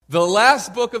The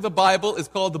last book of the Bible is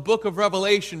called the book of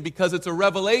Revelation because it's a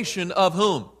revelation of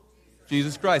whom?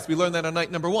 Jesus Christ. We learned that on night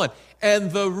number 1.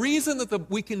 And the reason that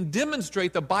we can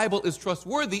demonstrate the Bible is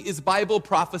trustworthy is Bible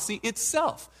prophecy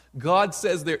itself. God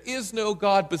says, there is no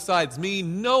God besides me.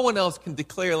 No one else can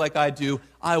declare like I do.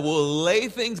 I will lay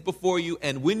things before you,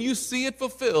 and when you see it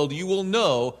fulfilled, you will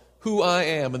know who I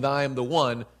am, and I am the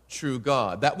one true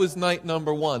God. That was night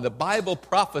number 1. The Bible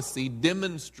prophecy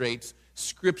demonstrates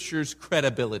Scripture's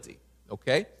credibility.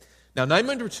 Okay? Now, night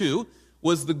number 2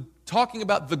 was talking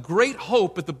about the great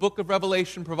hope that the book of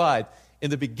Revelation provides. In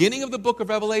the beginning of the book of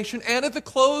Revelation and at the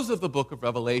close of the book of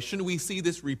Revelation, we see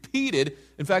this repeated.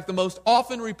 In fact, the most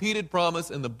often repeated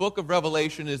promise in the book of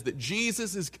Revelation is that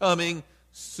Jesus is coming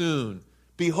soon.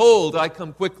 Behold, I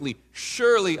come quickly.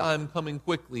 Surely I'm coming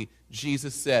quickly,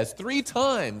 Jesus says. 3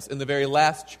 times in the very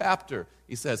last chapter,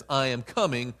 he says, I am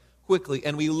coming quickly.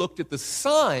 And we looked at the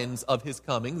signs of his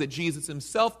coming that Jesus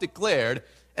himself declared,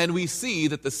 and we see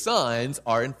that the signs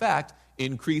are, in fact,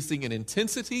 increasing in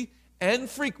intensity and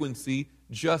frequency,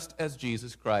 just as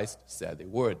Jesus Christ said they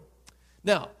would.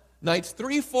 Now, nights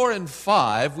 3, 4, and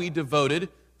 5, we devoted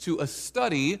to a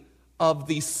study of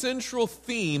the central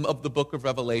theme of the book of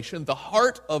Revelation, the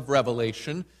heart of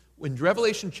Revelation. When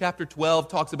Revelation chapter 12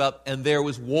 talks about, and there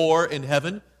was war in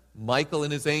heaven, Michael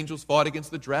and his angels fought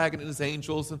against the dragon and his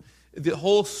angels, and the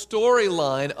whole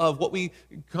storyline of what we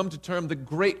come to term the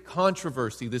great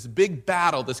controversy, this big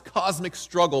battle, this cosmic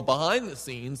struggle behind the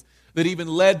scenes that even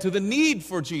led to the need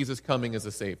for Jesus coming as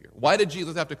a Savior. Why did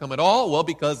Jesus have to come at all? Well,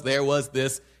 because there was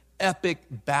this epic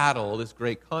battle, this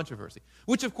great controversy,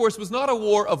 which of course was not a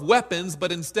war of weapons,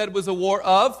 but instead was a war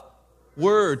of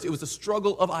words. It was a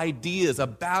struggle of ideas, a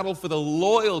battle for the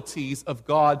loyalties of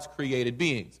God's created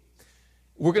beings.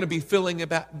 We're going to be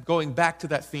going back to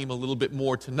that theme a little bit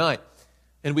more tonight.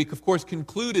 And we, of course,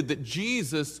 concluded that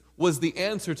Jesus was the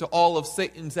answer to all of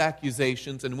Satan's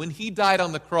accusations. And when he died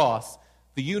on the cross,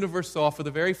 the universe saw for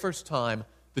the very first time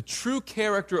the true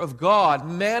character of God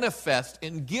manifest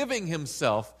in giving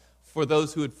himself for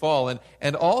those who had fallen,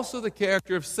 and also the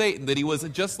character of Satan, that he was,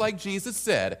 just like Jesus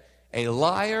said, a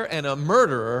liar and a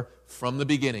murderer from the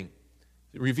beginning.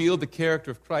 It revealed the character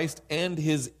of Christ and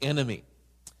his enemy.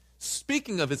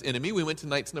 Speaking of his enemy, we went to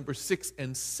nights number 6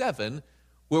 and 7,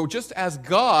 where just as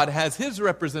God has his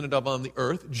representative on the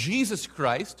earth, Jesus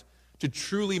Christ, to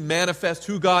truly manifest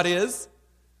who God is,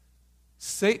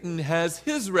 Satan has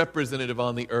his representative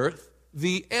on the earth,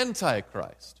 the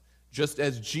Antichrist. Just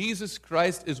as Jesus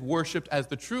Christ is worshipped as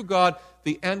the true God,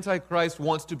 the Antichrist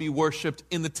wants to be worshipped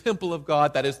in the temple of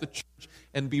God, that is the church,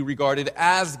 and be regarded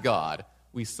as God.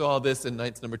 We saw this in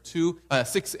nights number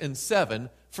 6 and 7.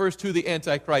 First, who the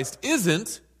Antichrist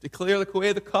isn't, to clear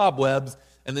away the cobwebs,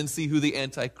 and then see who the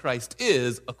Antichrist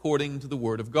is according to the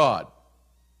Word of God.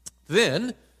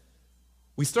 Then,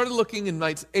 we started looking in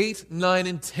nights 8, 9,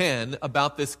 and 10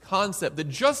 about this concept that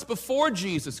just before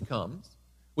Jesus comes,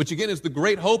 which again is the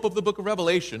great hope of the book of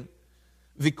Revelation,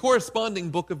 the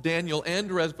corresponding book of Daniel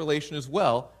and Revelation as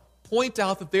well, point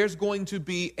out that there's going to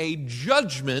be a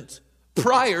judgment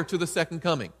prior to the second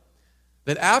coming.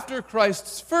 That after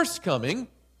Christ's first coming,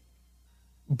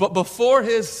 but before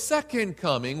his second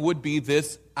coming would be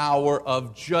this hour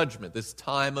of judgment, this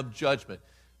time of judgment,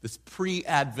 this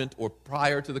pre-advent or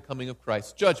prior to the coming of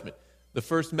Christ's judgment. The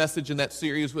first message in that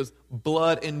series was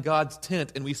blood in God's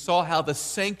tent, and we saw how the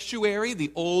sanctuary,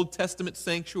 the Old Testament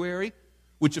sanctuary,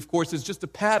 which of course is just a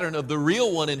pattern of the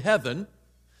real one in heaven,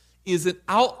 is an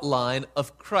outline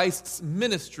of Christ's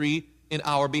ministry in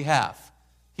our behalf.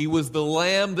 He was the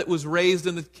lamb that was raised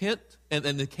in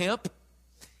the camp.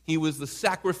 He was the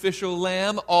sacrificial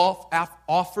lamb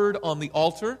offered on the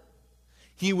altar.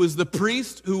 He was the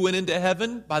priest who went into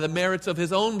heaven by the merits of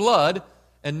his own blood,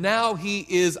 and now he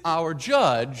is our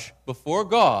judge before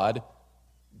God,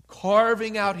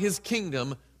 carving out his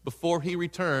kingdom before he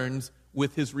returns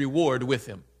with his reward with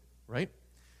him, right?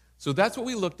 So that's what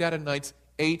we looked at in nights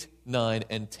 8, 9,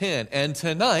 and 10. And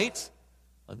tonight,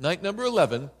 on night number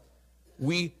 11,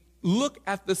 we look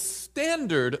at the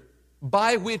standard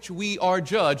by which we are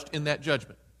judged in that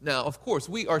judgment. Now, of course,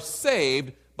 we are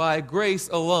saved by grace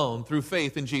alone through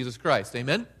faith in Jesus Christ.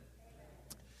 Amen?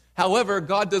 However,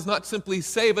 God does not simply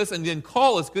save us and then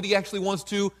call us good. He actually wants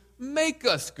to make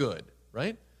us good,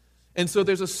 right? And so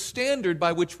there's a standard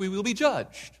by which we will be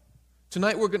judged.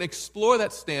 Tonight we're going to explore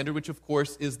that standard, which of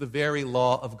course is the very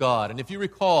law of God. And if you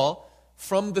recall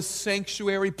from the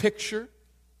sanctuary picture,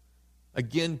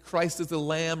 again, Christ is the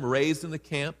lamb raised in the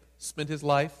camp, spent his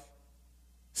life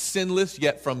sinless,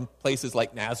 yet from places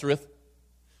like Nazareth.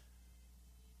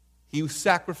 He was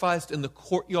sacrificed in the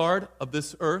courtyard of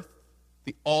this earth.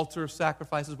 the altar of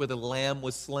sacrifices where the lamb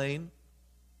was slain.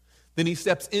 Then he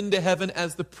steps into heaven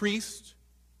as the priest.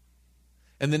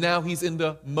 And then now he's in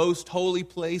the most holy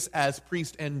place as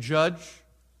priest and judge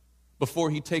before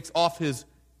he takes off his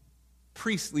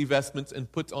priestly vestments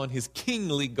and puts on his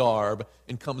kingly garb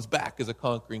and comes back as a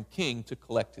conquering king to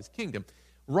collect his kingdom.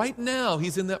 Right now,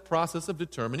 he's in that process of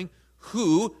determining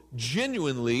who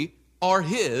genuinely are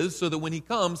his, so that when he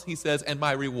comes, he says, and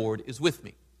my reward is with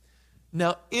me.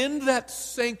 Now, in that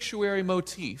sanctuary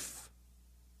motif,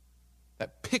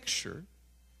 that picture,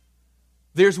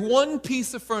 there's one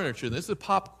piece of furniture. This is a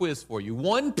pop quiz for you.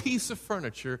 One piece of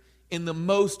furniture in the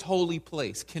most holy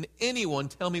place. Can anyone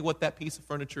tell me what that piece of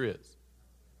furniture is?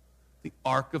 The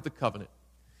Ark of the Covenant.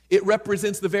 It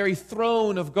represents the very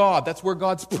throne of God. That's where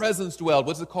God's presence dwelled.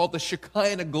 What's it called? The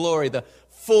Shekinah glory, the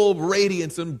full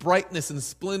radiance and brightness and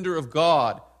splendor of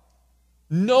God.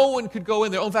 No one could go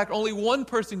in there. In fact, only one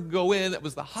person could go in. That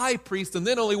was the high priest, and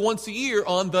then only once a year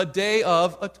on the Day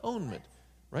of Atonement,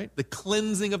 right? The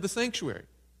cleansing of the sanctuary.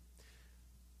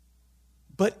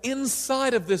 But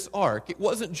inside of this ark, it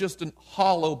wasn't just a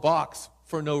hollow box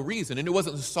for no reason, and it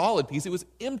wasn't a solid piece. It was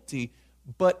empty,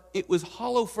 but it was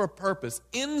hollow for a purpose.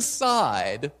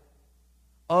 Inside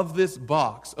of this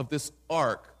box, of this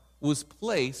ark, was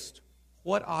placed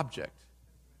what object?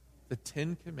 The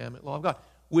Ten Commandment law of God,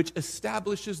 which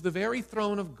establishes the very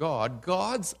throne of God.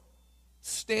 God's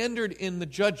standard in the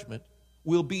judgment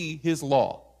will be his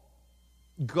law.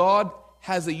 God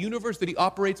has a universe that he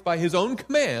operates by his own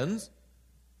commands,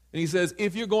 and he says,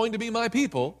 if you're going to be my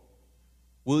people,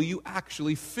 will you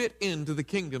actually fit into the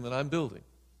kingdom that I'm building?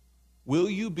 Will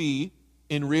you be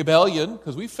in rebellion,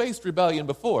 because we faced rebellion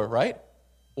before, right?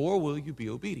 Or will you be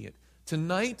obedient?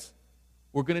 Tonight,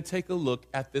 we're going to take a look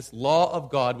at this law of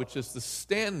God, which is the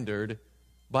standard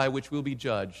by which we'll be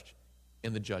judged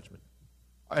in the judgment.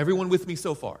 Are everyone with me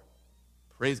so far?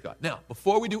 Praise God. Now,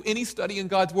 before we do any study in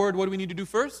God's Word, what do we need to do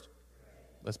first?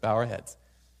 Let's bow our heads.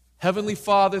 Heavenly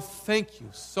Father, thank you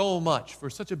so much for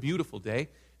such a beautiful day.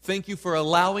 Thank you for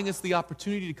allowing us the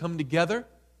opportunity to come together.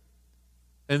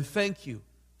 And thank you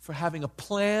for having a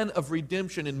plan of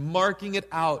redemption and marking it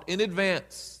out in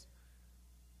advance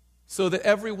so that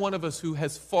every one of us who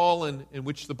has fallen, in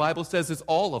which the Bible says is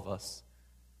all of us,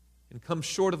 and come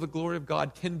short of the glory of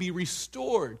God, can be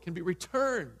restored, can be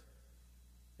returned,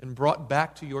 and brought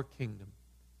back to your kingdom.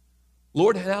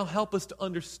 Lord, now help us to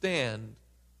understand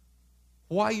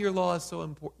why your law is so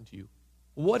important to you,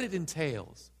 what it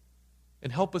entails,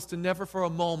 and help us to never for a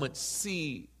moment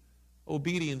see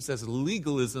obedience as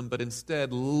legalism, but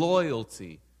instead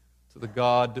loyalty to the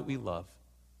God that we love.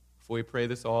 For we pray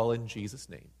this all in Jesus'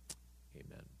 name.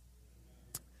 Amen.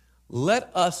 Let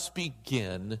us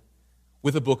begin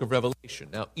with the book of Revelation.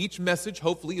 Now, each message,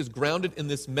 hopefully, is grounded in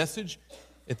this message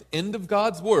at the end of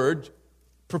God's Word,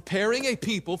 preparing a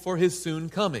people for his soon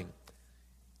coming.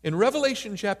 In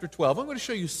Revelation chapter 12, I'm going to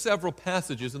show you several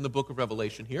passages in the book of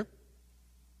Revelation here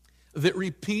that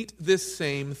repeat this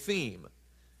same theme.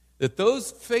 That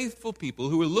those faithful people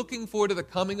who are looking forward to the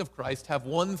coming of Christ have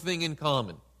one thing in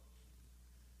common.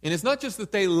 And it's not just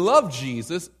that they love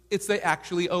Jesus, it's they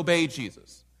actually obey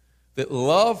Jesus. That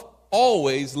love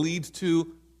always leads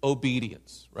to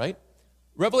obedience, right?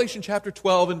 Revelation chapter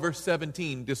 12 and verse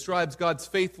 17 describes God's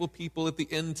faithful people at the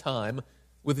end time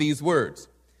with these words.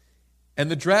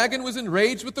 And the dragon was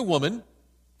enraged with the woman.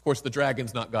 Of course, the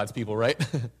dragon's not God's people, right?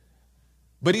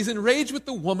 But he's enraged with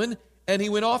the woman, and he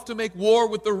went off to make war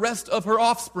with the rest of her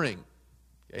offspring.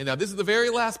 Okay, now, this is the very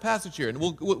last passage here, and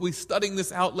we'll be studying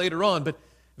this out later on, but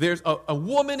there's a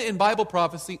woman in Bible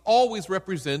prophecy always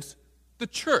represents the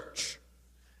church.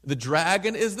 The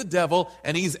dragon is the devil,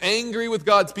 and he's angry with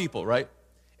God's people, right?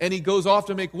 And he goes off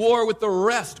to make war with the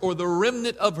rest, or the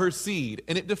remnant of her seed,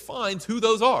 and it defines who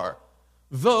those are.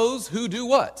 Those who do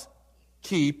what?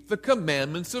 Keep the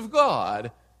commandments of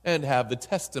God and have the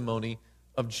testimony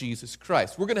of Jesus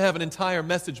Christ. We're going to have an entire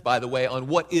message, by the way, on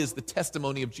what is the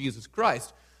testimony of Jesus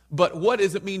Christ. But what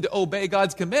does it mean to obey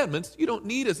God's commandments? You don't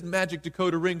need a magic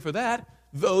decoder ring for that.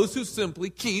 Those who simply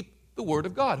keep the Word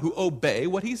of God, who obey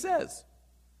what He says,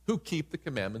 who keep the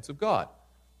commandments of God.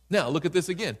 Now, look at this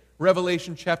again.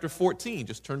 Revelation chapter 14.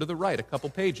 Just turn to the right a couple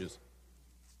pages.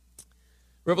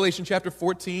 Revelation chapter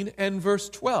 14 and verse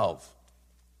 12.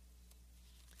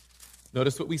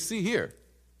 Notice what we see here.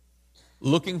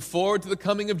 Looking forward to the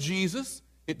coming of Jesus,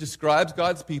 it describes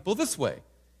God's people this way.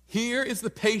 Here is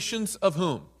the patience of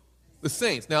whom? The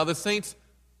saints. Now, the saints,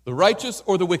 the righteous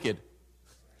or the wicked?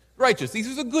 Righteous.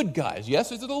 These are the good guys, yes?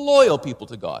 These are the loyal people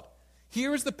to God.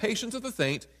 Here is the patience of the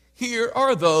saints. Here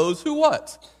are those who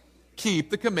what? Keep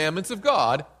the commandments of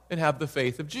God and have the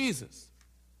faith of Jesus.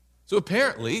 So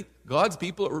apparently, God's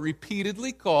people are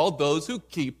repeatedly called those who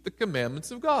keep the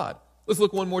commandments of God. Let's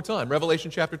look one more time.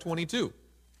 Revelation chapter 22.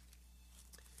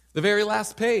 The very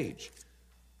last page.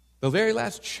 The very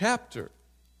last chapter.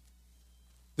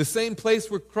 The same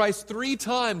place where Christ 3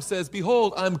 times says,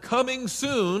 "Behold, I'm coming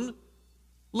soon."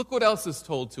 Look what else is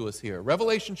told to us here.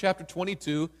 Revelation chapter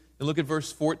 22, and look at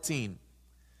verse 14.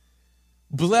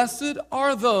 "Blessed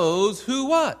are those who"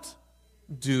 what?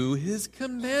 "Do his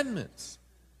commandments,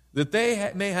 that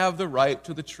they may have the right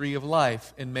to the tree of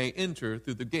life and may enter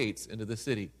through the gates into the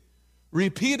city."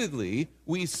 Repeatedly,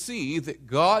 we see that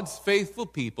God's faithful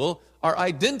people are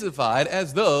identified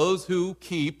as those who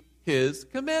keep his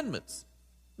commandments.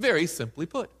 Very simply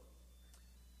put.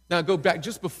 Now go back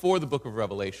just before the book of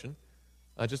Revelation,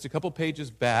 just a couple pages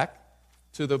back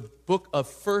to the book of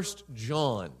 1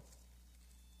 John.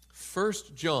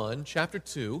 1 John chapter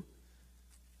 2.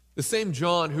 The same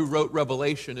John who wrote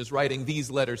Revelation is writing these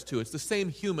letters too. It's the same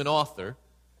human author.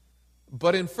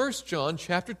 But in 1 John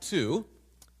chapter 2,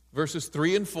 verses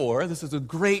 3 and 4, this is a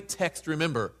great text to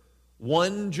remember.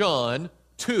 1 John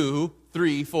 2,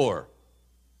 3, 4.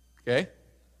 Okay?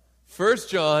 1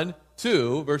 John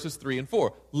 2, verses 3 and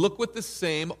 4. Look what the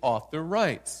same author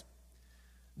writes.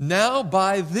 "Now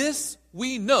by this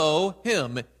we know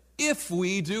him, if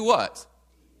we do" what?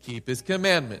 "Keep his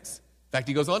commandments." In fact,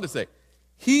 he goes on to say,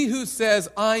 "He who says,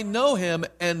 'I know him,'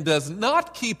 and does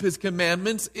not keep his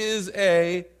commandments is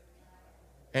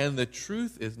and the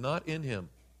truth is not in him."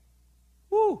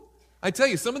 Woo! I tell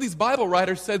you, some of these Bible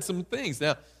writers said some things.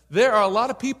 Now, there are a lot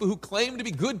of people who claim to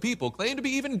be good people, claim to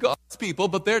be even God's people,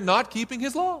 but they're not keeping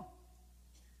his law.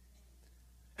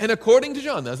 And according to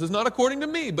John, this is not according to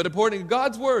me, but according to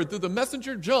God's word through the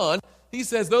messenger John, he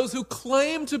says those who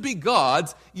claim to be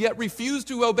God's yet refuse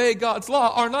to obey God's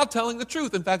law are not telling the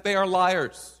truth. In fact, they are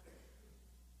liars.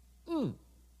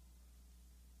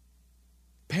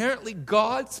 Apparently,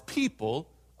 God's people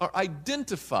are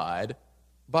identified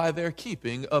by their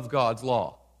keeping of God's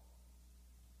law.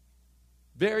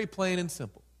 Very plain and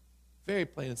simple. Very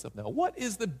plain and simple. Now, what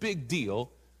is the big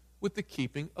deal with the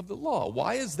keeping of the law?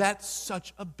 Why is that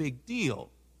such a big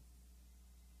deal?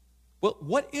 Well,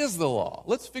 what is the law?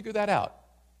 Let's figure that out.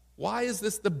 Why is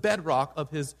this the bedrock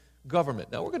of his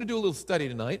government? Now, we're going to do a little study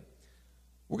tonight.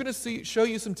 We're going to show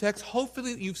you some text,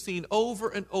 hopefully that you've seen over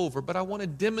and over, but I want to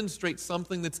demonstrate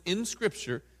something that's in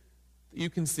Scripture that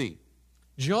you can see.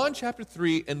 John chapter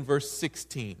 3 and verse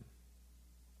 16.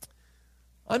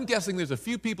 I'm guessing there's a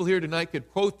few people here tonight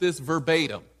could quote this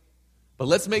verbatim, but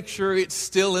let's make sure it's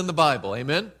still in the Bible.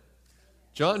 Amen?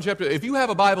 If you have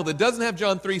a Bible that doesn't have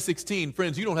John 3:16,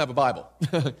 friends, you don't have a Bible.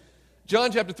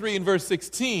 John chapter 3 and verse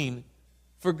 16,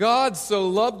 "For God so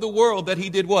loved the world that he"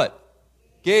 did what?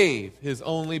 "Gave his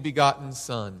only begotten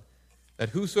Son, that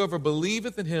whosoever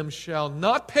believeth in him shall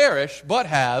not perish, but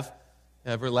have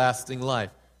everlasting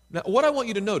life." Now, what I want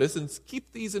you to notice, and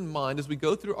keep these in mind as we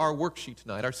go through our worksheet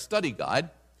tonight, our study guide,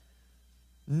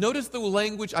 notice the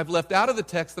language I've left out of the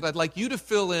text that I'd like you to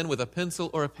fill in with a pencil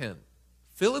or a pen.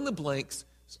 Fill in the blanks,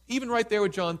 even right there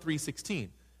with John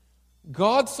 3:16.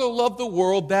 God so loved the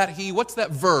world that he, what's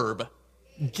that verb?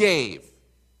 Gave.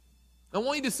 I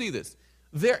want you to see this.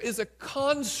 There is a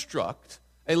construct,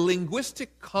 a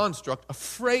linguistic construct, a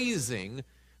phrasing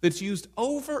that's used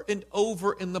over and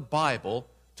over in the Bible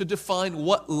to define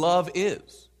what love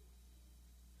is.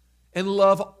 And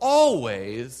love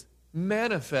always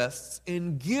manifests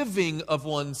in giving of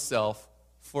oneself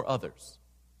for others.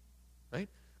 Right?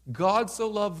 God so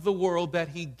loved the world that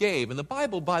he gave. And the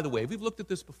Bible, by the way, we've looked at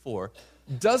this before,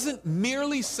 doesn't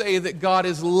merely say that God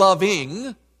is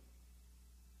loving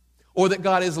or that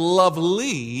God is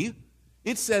lovely.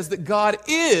 It says that God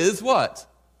is what?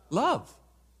 Love.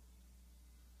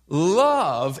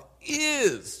 Love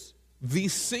is the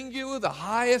singular, the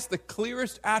highest, the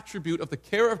clearest attribute of the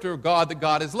character of God, that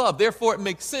God is love. Therefore, it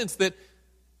makes sense that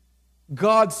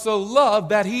God so loved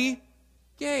that he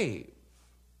gave.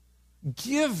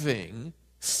 Giving,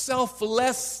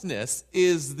 selflessness,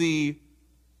 is the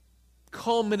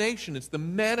culmination, it's the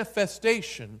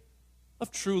manifestation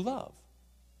of true love.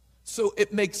 So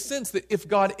it makes sense that if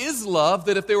God is love,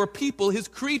 that if there were people, his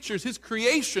creatures, his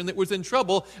creation that was in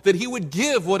trouble, that he would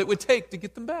give what it would take to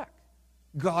get them back.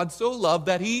 God so loved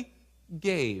that he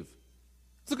gave.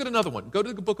 Let's look at another one. Go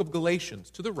to the book of Galatians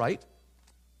to the right.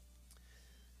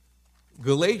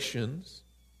 Galatians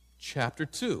chapter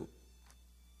 2.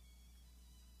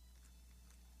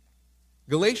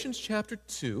 Galatians chapter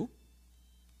 2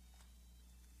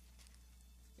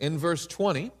 in verse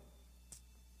 20.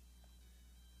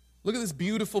 Look at this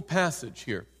beautiful passage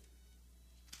here.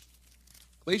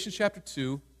 Galatians chapter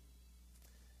 2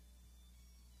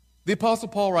 The Apostle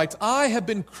Paul writes, I have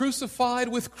been crucified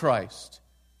with Christ.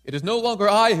 It is no longer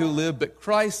I who live, but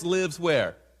Christ lives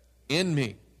where? In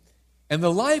me. And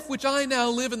the life which I now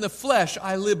live in the flesh,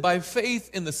 I live by faith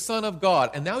in the Son of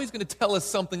God. And now he's going to tell us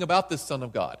something about this Son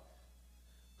of God,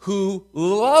 who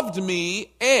loved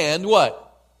me and what?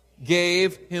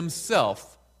 Gave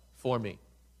himself for me.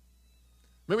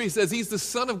 Remember, he says he's the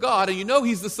Son of God, and you know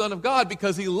he's the Son of God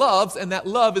because he loves, and that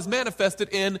love is manifested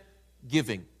in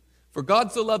giving. For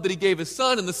God so loved that he gave his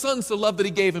Son, and the Son so loved that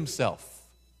he gave himself.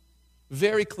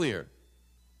 Very clear.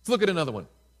 Let's look at another one.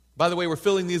 By the way, we're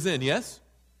filling these in, yes?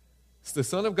 It's the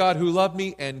Son of God who loved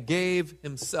me and gave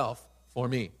himself for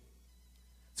me.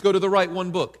 Let's go to the right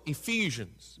one book,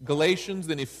 Ephesians. Galatians,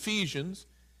 then Ephesians.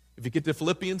 If you get to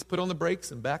Philippians, put on the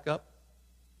brakes and back up.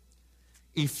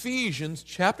 Ephesians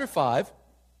chapter 5.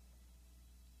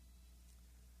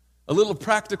 A little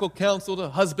practical counsel to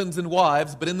husbands and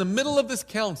wives, but in the middle of this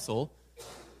counsel,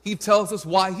 he tells us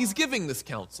why he's giving this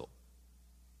counsel.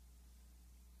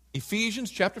 Ephesians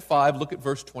chapter 5, look at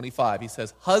verse 25. He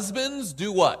says, husbands,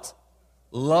 do what?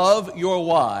 Love your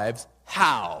wives.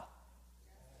 How?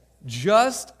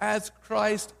 Just as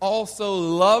Christ also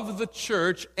loved the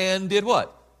church and did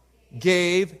what?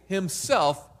 Gave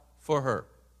himself for her.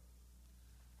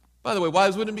 By the way,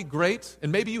 wives, wouldn't it be great?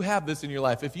 And maybe you have this in your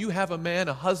life. If you have a man,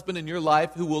 a husband in your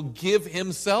life who will give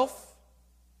himself,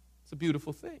 it's a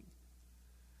beautiful thing.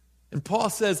 And Paul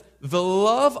says the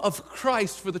love of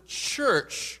Christ for the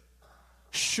church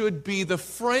should be the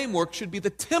framework, should be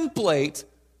the template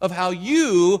of how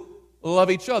you love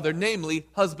each other. Namely,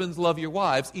 husbands, love your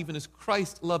wives, even as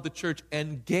Christ loved the church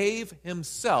and gave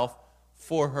himself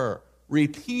for her.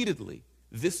 Repeatedly,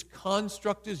 this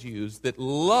construct is used that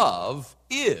love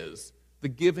is the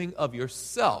giving of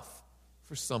yourself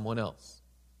for someone else.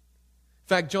 In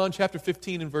fact, John chapter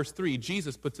 15 and verse 3,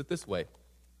 Jesus puts it this way.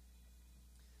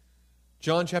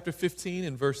 John chapter 15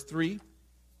 and verse 3.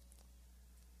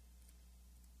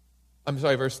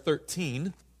 Verse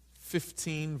 13.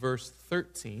 15 verse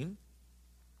 13.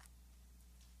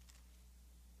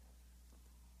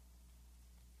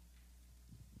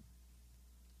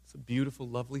 It's a beautiful,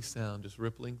 lovely sound just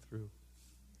rippling through.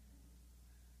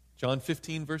 John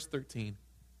 15, verse 13.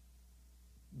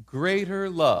 Greater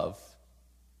love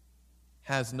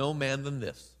has no man than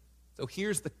this. So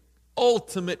here's the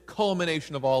ultimate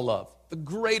culmination of all love. The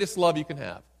greatest love you can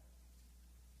have.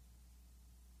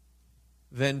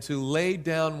 Than to lay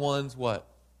down one's what?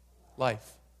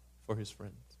 Life for his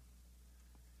friends.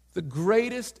 The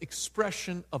greatest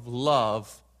expression of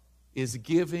love is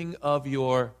giving of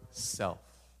yourself.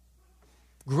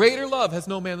 Greater love has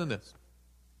no man than this.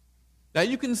 Now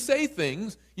you can say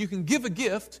things, you can give a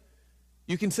gift,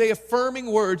 you can say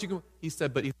affirming words. He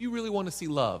said, but if you really want to see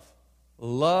love,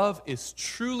 love is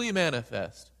truly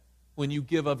manifest when you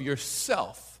give of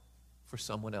yourself for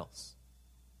someone else.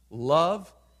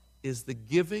 Love is the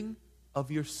giving of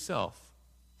yourself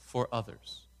for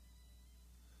others.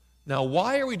 Now,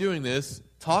 why are we doing this,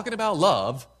 talking about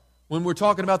love, when we're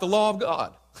talking about the law of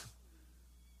God?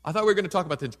 I thought we were going to talk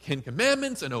about the Ten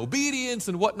Commandments and obedience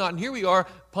and whatnot, and here we are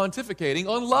pontificating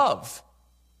on love.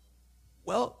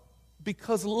 Well,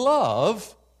 because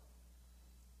love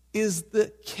is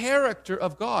the character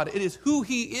of God. It is who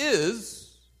He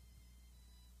is,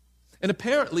 and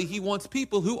apparently He wants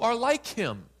people who are like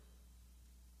Him.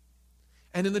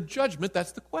 And in the judgment,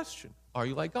 that's the question. Are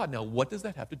you like God? Now, what does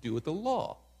that have to do with the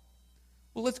law?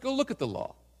 Well, let's go look at the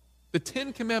law. The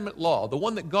Ten Commandment law, the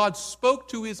one that God spoke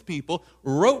to His people,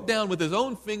 wrote down with His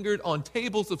own finger on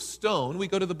tables of stone. We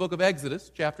go to the book of Exodus,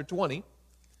 chapter 20.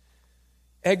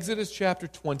 Exodus chapter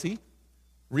 20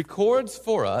 records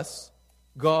for us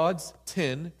God's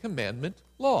Ten Commandment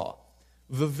law.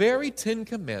 The very Ten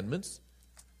Commandments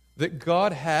that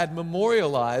God had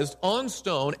memorialized on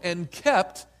stone and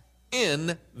kept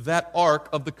in that Ark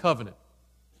of the Covenant.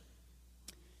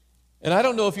 And I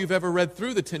don't know if you've ever read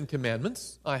through the Ten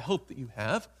Commandments. I hope that you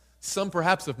have. Some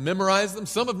perhaps have memorized them.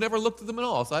 Some have never looked at them at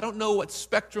all. So I don't know what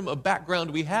spectrum of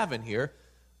background we have in here.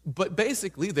 But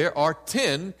basically, there are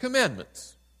 10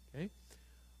 commandments. Okay?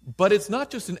 But it's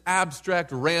not just an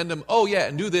abstract, random, oh yeah,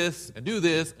 and do this, and do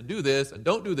this, and do this, and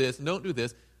don't do this, and don't do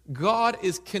this. God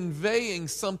is conveying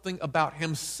something about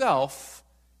Himself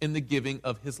in the giving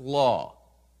of His law.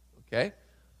 Okay?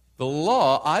 The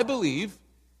law, I believe,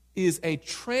 is a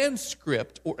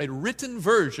transcript or a written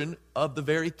version of the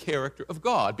very character of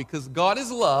God. Because God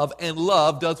is love, and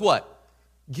love does what?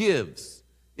 Gives.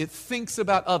 It thinks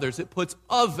about others. It puts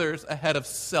others ahead of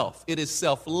self. It is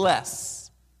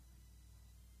selfless.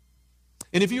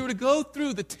 And if you were to go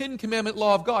through the Ten Commandment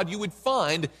law of God, you would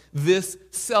find this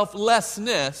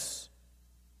selflessness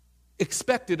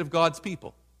expected of God's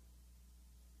people.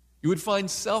 You would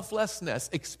find selflessness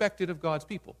expected of God's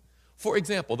people. For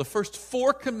example, the first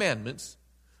 4 commandments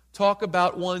talk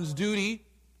about one's duty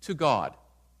to God.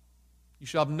 You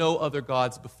shall have no other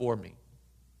gods before me.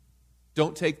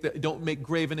 Don't make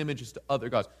graven images to other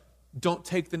gods. Don't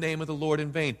take the name of the Lord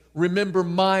in vain. Remember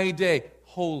my day,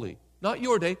 holy. Not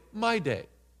your day, my day.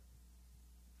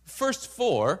 First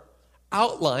 4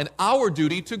 outline our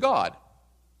duty to God.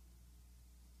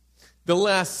 The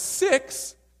last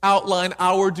 6 outline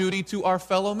our duty to our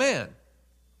fellow man.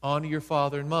 Honor your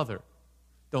father and mother.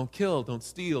 Don't kill, don't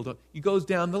steal. He goes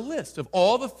down the list of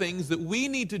all the things that we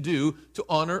need to do to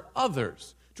honor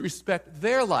others, to respect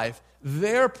their life,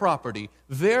 their property,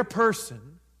 their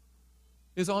person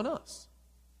is on us.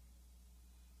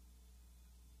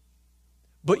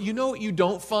 But you know what you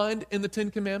don't find in the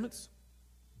 10 Commandments?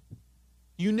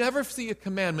 You never see a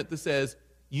commandment that says,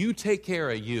 you take care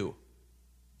of you.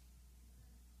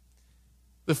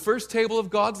 The first table of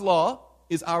God's law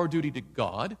is our duty to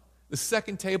God. The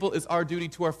second table is our duty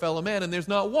to our fellow man, and there's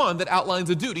not one that outlines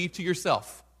a duty to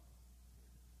yourself.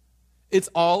 It's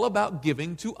all about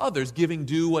giving to others, giving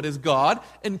due what is God,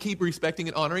 and keep respecting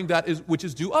and honoring that which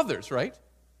is due others, right?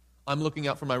 I'm looking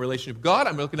out for my relationship with God.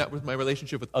 I'm looking out for my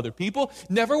relationship with other people.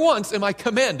 Never once am I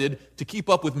commanded to keep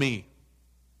up with me.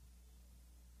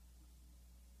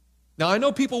 Now, I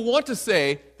know people want to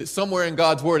say that somewhere in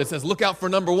God's Word it says, look out for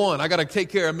number 1. I got to take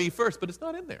care of me first, but it's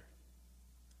not in there.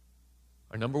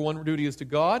 Our number 1 duty is to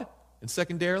God, and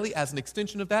secondarily, as an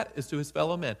extension of that, is to his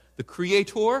fellow man. The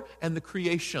creator and the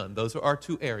creation, those are our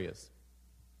 2 areas.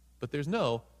 But there's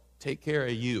no take care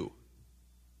of you.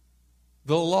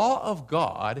 The law of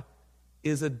God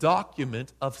is a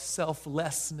document of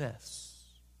selflessness.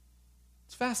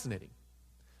 It's fascinating.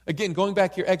 Again, going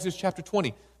back here, Exodus chapter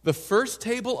 20. The first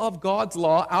table of God's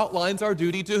law outlines our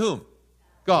duty to whom?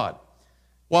 God.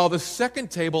 While the second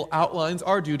table outlines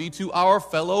our duty to our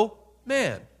fellow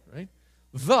man, right?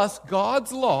 Thus,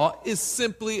 God's law is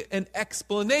simply an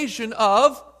explanation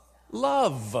of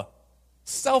love.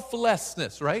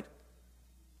 Selflessness, right?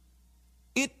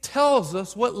 It tells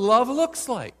us what love looks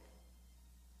like.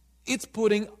 It's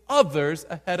putting others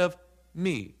ahead of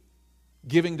me.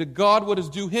 Giving to God what is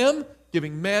due him,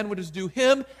 giving man what is due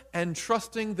him, and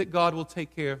trusting that God will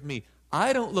take care of me.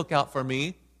 I don't look out for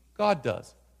me, God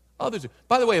does. Others do.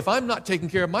 By the way, if I'm not taking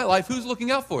care of my life, who's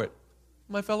looking out for it?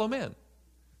 My fellow man.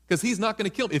 Because he's not going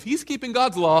to kill me. If he's keeping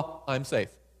God's law, I'm safe.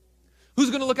 Who's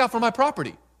going to look out for my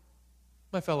property?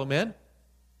 My fellow man.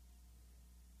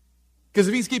 Because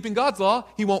if he's keeping God's law,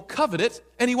 he won't covet it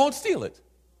and he won't steal it.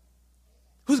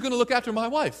 Who's going to look after my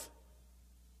wife?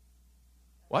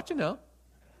 Watch it now.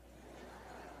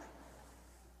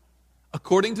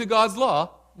 According to God's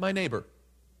law, my neighbor.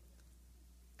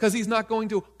 Because he's not going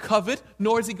to covet,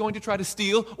 nor is he going to try to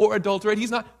steal or adulterate.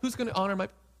 He's not. Who's going to honor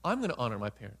I'm going to honor my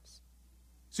parents.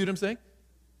 See what I'm saying?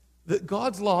 That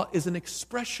God's law is an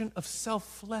expression of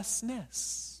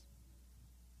selflessness,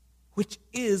 which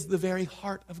is the very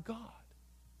heart of God.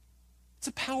 It's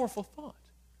a powerful thought.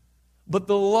 But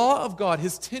the law of God,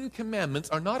 his 10 commandments,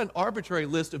 are not an arbitrary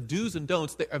list of do's and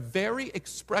don'ts. They are a very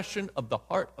expression of the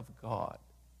heart of God.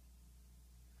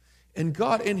 And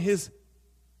God, in his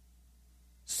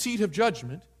seat of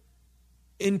judgment,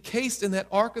 encased in that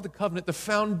Ark of the Covenant, the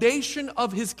foundation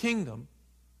of his kingdom,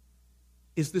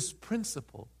 is this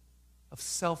principle of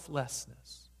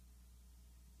selflessness.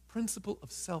 Principle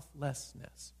of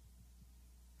selflessness.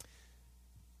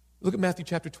 Look at Matthew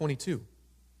chapter 22.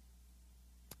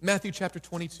 Matthew chapter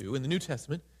 22, in the New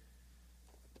Testament,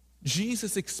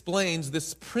 Jesus explains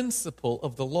this principle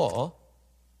of the law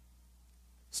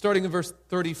starting in verse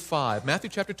 35. Matthew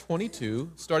chapter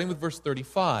 22, starting with verse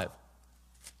 35.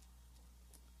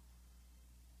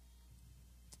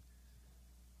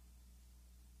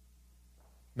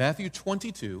 Matthew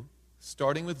 22,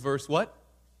 starting with verse what?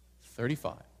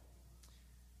 35.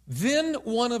 Then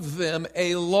one of them,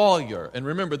 a lawyer, and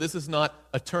remember, this is not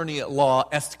attorney at law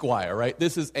esquire, right?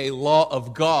 This is a law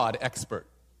of God expert.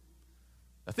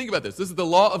 Now think about this. This is the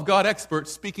law of God expert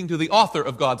speaking to the author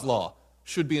of God's law.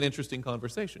 Should be an interesting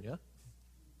conversation, yeah?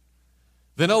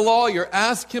 Then a lawyer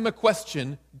asked him a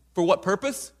question. For what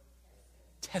purpose?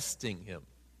 Testing him.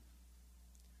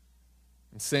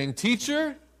 And saying,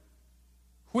 Teacher,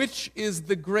 which is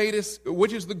the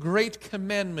great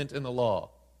commandment in the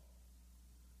law?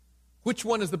 Which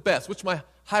one is the best? Which my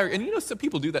higher? And you know, some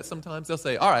people do that sometimes. They'll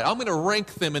say, all right, I'm going to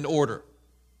rank them in order.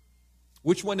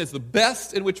 Which one is the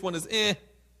best and which one is eh?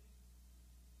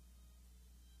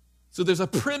 So there's a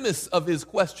premise of his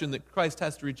question that Christ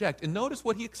has to reject. And notice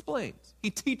what he explains. He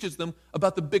teaches them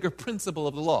about the bigger principle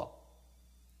of the law.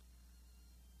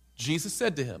 Jesus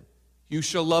said to him, "You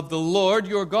shall love the Lord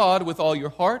your God with all your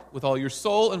heart, with all your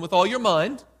soul, and with all your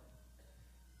mind.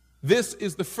 This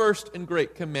is the first and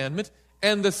great commandment.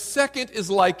 And the second is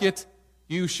like it,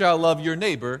 you shall love your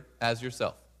neighbor as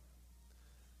yourself."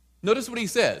 Notice what he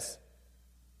says.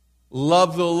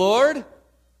 Love the Lord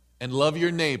and love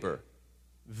your neighbor.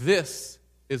 This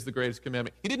is the greatest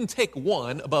commandment. He didn't take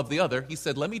one above the other. He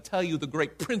said, let me tell you the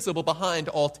great principle behind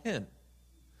all 10.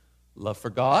 Love for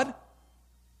God,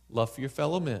 love for your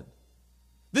fellow men.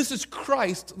 This is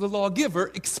Christ, the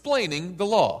lawgiver, explaining the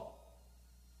law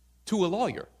to a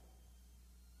lawyer.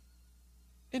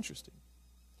 Interesting.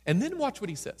 And then watch what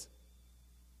he says.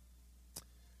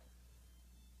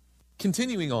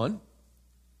 Continuing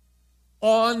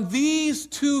on these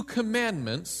 2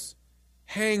 commandments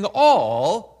hang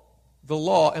all the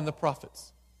law and the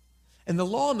prophets. And the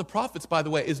law and the prophets, by the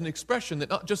way, is an expression that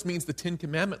not just means the 10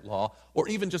 Commandment law or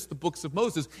even just the books of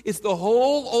Moses. It's the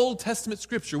whole Old Testament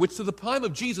Scripture, which to the time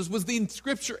of Jesus was the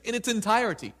Scripture in its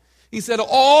entirety. He said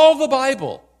all the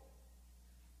Bible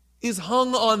is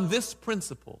hung on this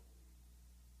principle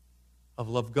of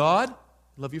love God,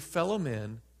 love your fellow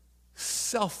man,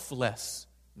 selflessness.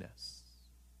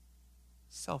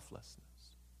 Selflessness.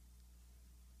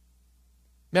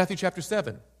 Matthew chapter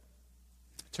 7.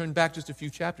 Turn back just a few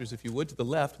chapters, if you would, to the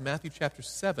left. Matthew chapter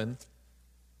 7.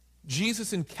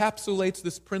 Jesus encapsulates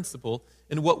this principle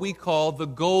in what we call the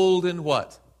golden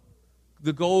what?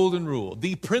 The golden rule.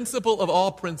 The principle of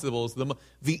all principles. The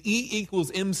E equals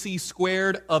MC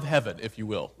squared of heaven, if you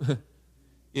will.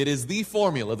 It is the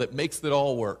formula that makes it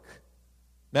all work.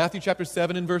 Matthew chapter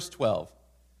 7 and verse 12.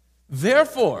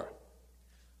 Therefore,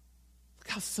 look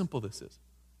how simple this is.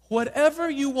 Whatever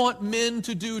you want men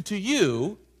to do to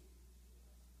you,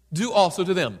 do also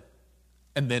to them.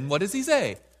 And then what does he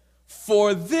say?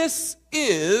 For this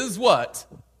is what?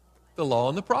 The law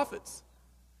and the prophets.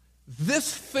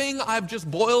 This thing I've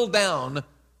just boiled down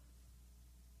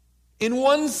in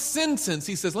one sentence.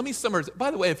 He says, let me summarize.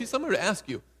 By the way, if someone were to ask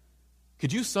you,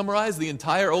 could you summarize the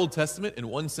entire Old Testament in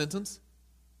one sentence?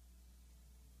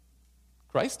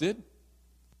 Christ did. And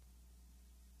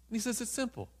he says it's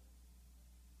simple.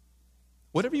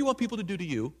 Whatever you want people to do to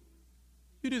you,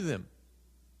 you do to them.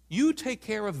 You take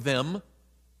care of them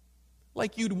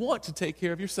like you'd want to take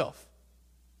care of yourself.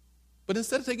 But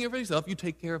instead of taking care of yourself, you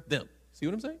take care of them. See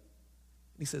what I'm saying?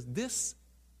 And he says, this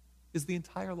is the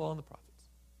entire law and the prophets.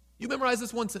 You memorize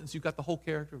this one sentence, you've got the whole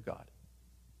character of God.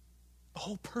 The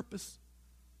whole purpose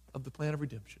of the plan of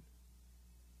redemption.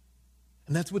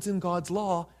 And that's what's in God's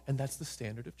law, and that's the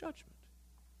standard of judgment.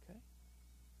 Okay?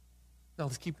 Now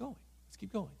let's keep going. Let's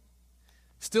keep going.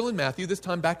 Still in Matthew, this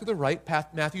time back to the right,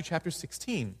 Matthew chapter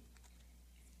 16.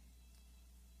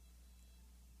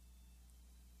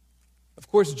 Of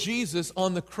course, Jesus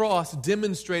on the cross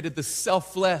demonstrated the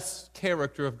selfless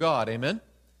character of God, amen?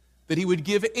 That he would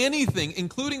give anything,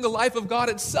 including the life of God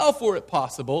itself, were it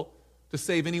possible, to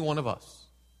save any one of us.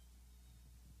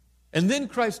 And then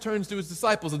Christ turns to his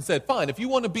disciples and said, fine, if you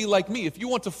want to be like me, if you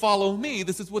want to follow me,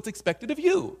 this is what's expected of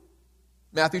you.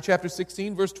 Matthew chapter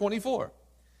 16, verse 24.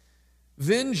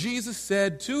 Then Jesus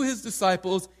said to his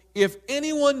disciples, if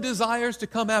anyone desires to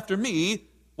come after me,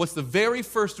 what's the very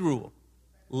first rule?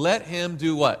 Let him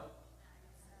do what?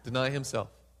 Deny himself.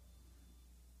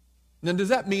 Now, does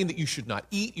that mean that you should not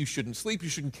eat, you shouldn't sleep, you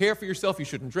shouldn't care for yourself, you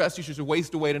shouldn't dress, you should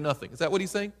waste away to nothing? Is that what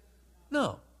he's saying?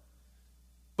 No.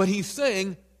 But he's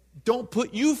saying, don't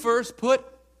put you first, put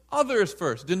others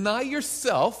first. Deny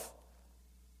yourself,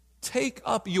 take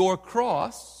up your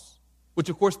cross, which,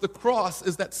 of course, the cross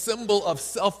is that symbol of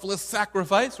selfless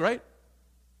sacrifice, right?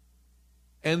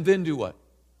 And then do what?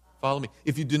 Follow me.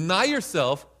 If you deny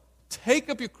yourself, take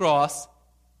up your cross,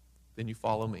 then you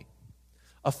follow me.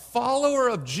 A follower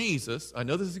of Jesus, I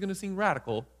know this is going to seem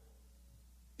radical,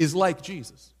 is like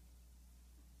Jesus.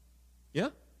 Yeah?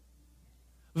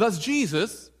 Thus,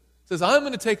 Jesus says, I'm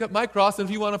going to take up my cross, and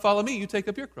if you want to follow me, you take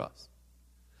up your cross.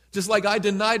 Just like I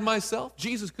denied myself,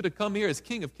 Jesus could have come here as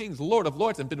King of Kings, Lord of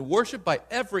Lords, and been worshipped by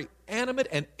every animate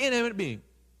and inanimate being.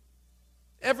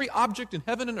 Every object in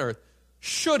heaven and earth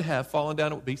should have fallen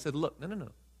down. But he said, look, no.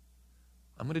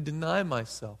 I'm going to deny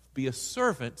myself, be a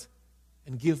servant,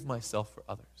 and give myself for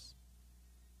others.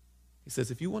 He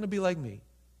says, if you want to be like me,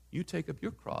 you take up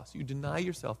your cross, you deny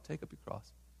yourself, take up your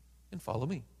cross, and follow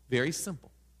me. Very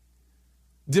simple.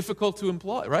 Difficult to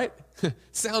employ, right?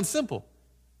 Sounds simple.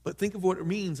 But think of what it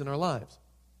means in our lives.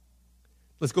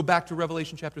 Let's go back to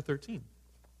Revelation chapter 13.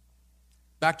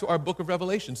 Back to our book of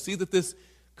Revelation. See that this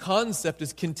concept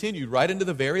is continued right into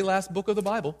the very last book of the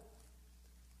Bible.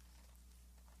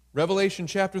 Revelation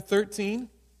chapter 13.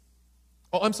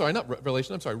 Oh, I'm sorry, not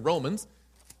Revelation. I'm sorry, Romans.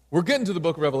 We're getting to the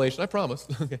book of Revelation, I promise.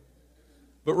 Okay.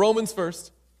 But Romans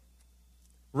first.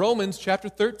 Romans chapter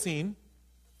 13.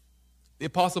 The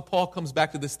Apostle Paul comes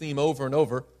back to this theme over and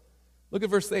over. Look at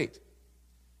verse 8.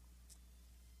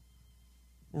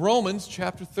 Romans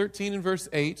chapter 13 and verse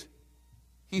 8.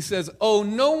 He says, owe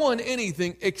no one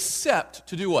anything except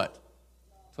to do what?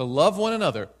 To love one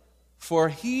another. For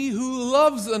he who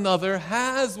loves another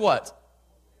has what?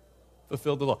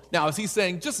 Fulfilled the law. Now, is he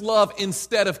saying just love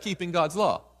instead of keeping God's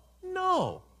law?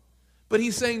 No. But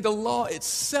he's saying the law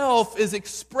itself is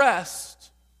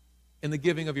expressed in the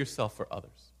giving of yourself for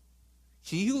others.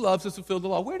 He who loves has fulfilled the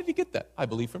law. Where did he get that? I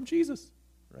believe from Jesus,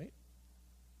 right?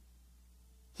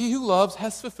 He who loves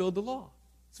has fulfilled the law.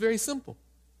 It's very simple.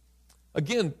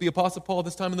 Again, the Apostle Paul,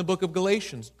 this time in the book of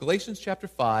Galatians. Galatians chapter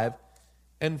 5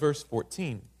 and verse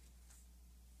 14.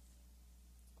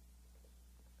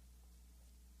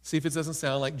 See if it doesn't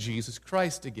sound like Jesus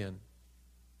Christ again.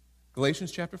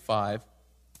 Galatians chapter 5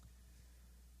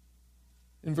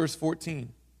 in verse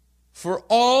 14. For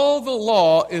all the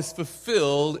law is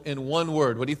fulfilled in one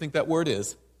word. What do you think that word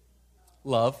is?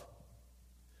 Love.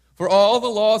 For all the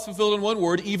law is fulfilled in one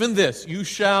word, even this, you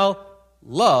shall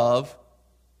love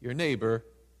your neighbor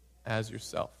as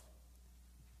yourself.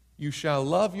 You shall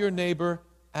love your neighbor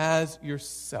as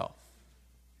yourself.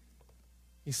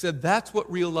 He said that's what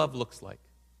real love looks like.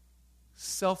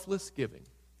 Selfless giving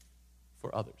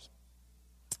for others.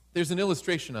 There's an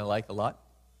illustration I like a lot.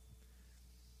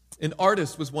 An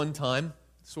artist was one time,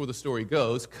 so the story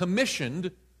goes,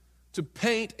 commissioned to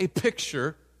paint a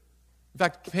picture, in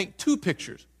fact, paint two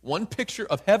pictures. One picture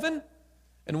of heaven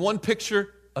and one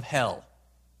picture of hell.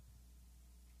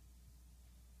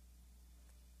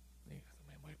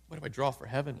 What do I draw for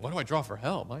heaven? What do I draw for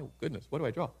hell? My goodness, what do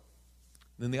I draw? And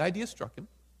then the idea struck him,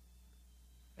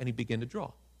 and he began to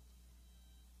draw.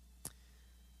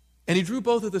 And he drew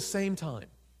both at the same time.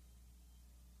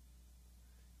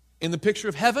 In the picture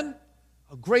of heaven,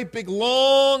 a great big,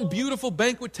 long, beautiful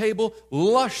banquet table,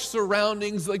 lush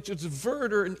surroundings, like just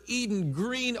verdure and Eden,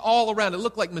 green all around. It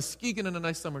looked like Muskegon on a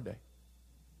nice summer day.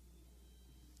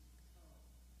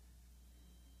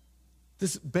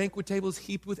 This banquet table is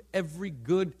heaped with every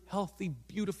good, healthy,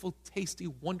 beautiful, tasty,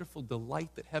 wonderful delight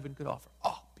that heaven could offer.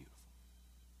 Oh, beautiful.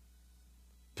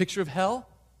 Picture of hell,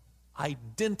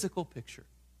 identical picture.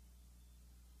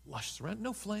 Lush surround,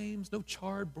 no flames, no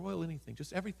charred, broil, anything.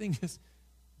 Just everything is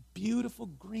beautiful,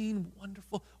 green,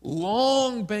 wonderful,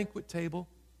 long banquet table,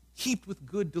 heaped with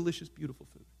good, delicious, beautiful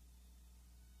food.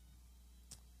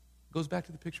 Goes back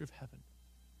to the picture of heaven.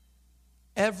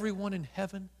 Everyone in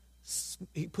heaven,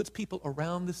 he puts people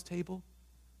around this table,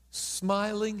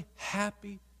 smiling,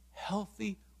 happy,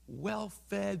 healthy,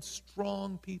 well-fed,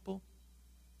 strong people.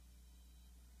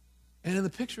 And in the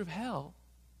picture of hell,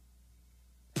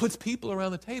 puts people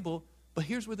around the table, but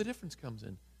here's where the difference comes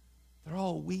in. They're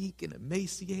all weak and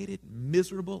emaciated,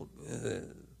 miserable. Ugh.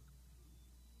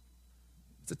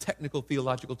 It's a technical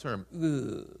theological term.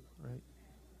 Ugh, right?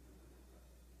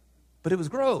 But it was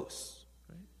gross.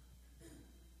 Right?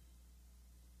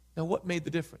 Now, what made the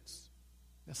difference?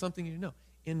 Now, something you know.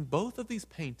 In both of these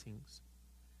paintings,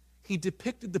 he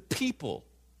depicted the people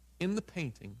in the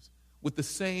paintings with the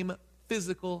same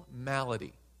physical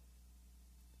malady.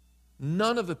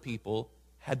 None of the people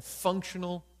had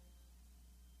functional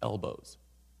elbows.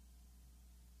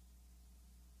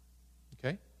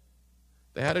 Okay?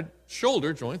 They had a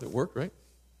shoulder joint that worked, right?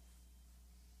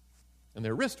 And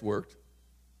their wrist worked.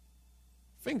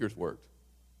 Fingers worked.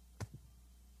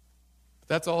 But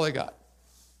that's all they got.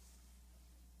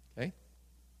 Okay?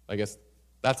 I guess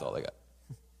that's all they got.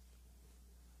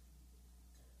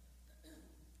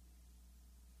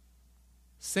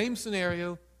 Same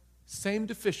scenario, same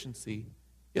deficiency,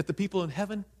 yet the people in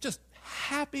heaven just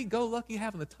happy-go-lucky,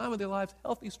 having the time of their lives,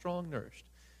 healthy, strong, nourished.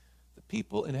 The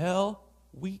people in hell,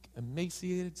 weak,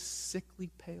 emaciated, sickly,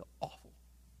 pale, awful.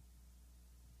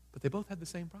 But they both had the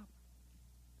same problem.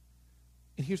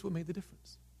 And here's what made the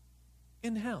difference.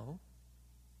 In hell,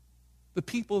 the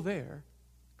people there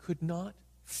could not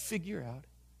figure out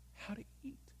how to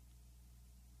eat.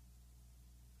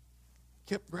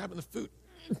 Kept grabbing the food.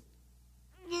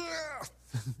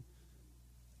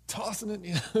 Tossing it,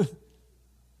 you know.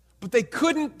 But they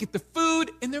couldn't get the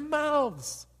food in their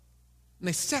mouths. And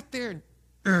they sat there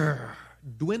and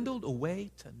dwindled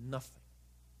away to nothing.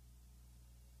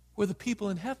 Where the people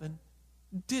in heaven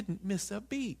didn't miss a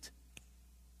beat.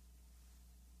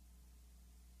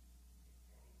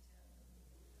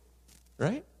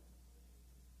 Right?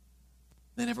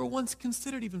 They never once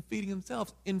considered even feeding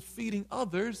themselves. In feeding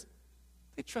others,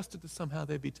 they trusted that somehow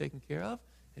they'd be taken care of.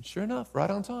 And sure enough, right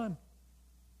on time,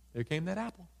 there came that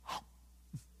apple.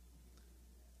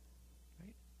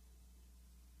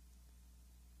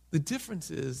 The difference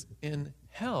is in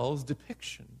hell's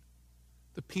depiction,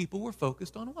 the people were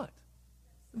focused on what?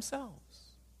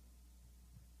 Themselves.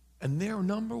 And their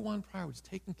number one priority was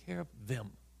taking care of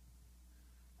them.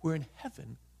 Where in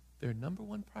heaven, their number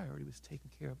one priority was taking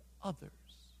care of others.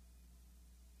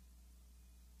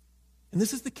 And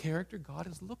this is the character God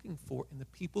is looking for in the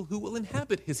people who will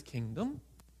inhabit his kingdom.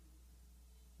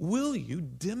 Will you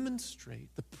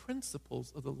demonstrate the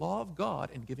principles of the law of God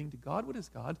and giving to God what is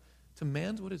God, to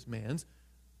man's what is man's,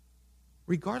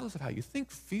 regardless of how you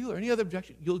think, feel, or any other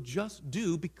objection? You'll just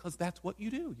do because that's what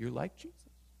you do. You're like Jesus.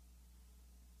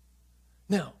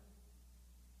 Now,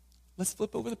 let's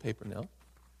flip over the paper now.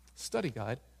 Study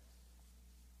guide.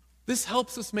 This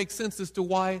helps us make sense as to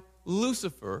why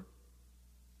Lucifer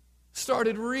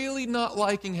started really not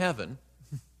liking heaven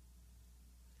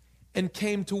and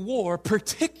came to war,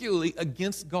 particularly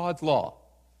against God's law.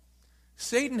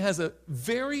 Satan has a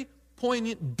very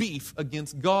poignant beef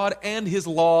against God and his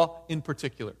law in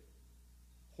particular.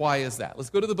 Why is that? Let's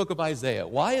go to the book of Isaiah.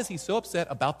 Why is he so upset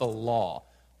about the law?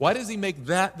 Why does he make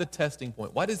that the testing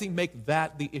point? Why does he make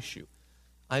that the issue?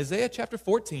 Isaiah chapter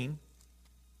 14,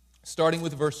 starting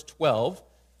with verse 12.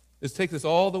 This takes us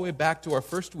all the way back to our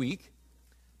first week.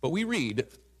 But we read,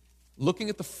 looking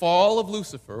at the fall of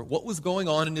Lucifer, what was going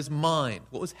on in his mind,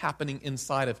 what was happening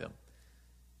inside of him.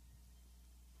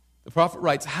 The prophet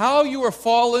writes, "How you are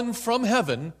fallen from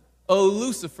heaven, O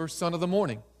Lucifer, son of the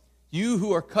morning.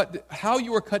 How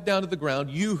you are cut down to the ground,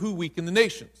 you who weaken the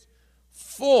nations.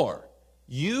 For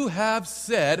you have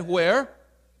said," where?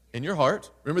 In your heart.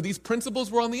 Remember, these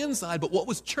principles were on the inside, but what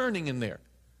was churning in there?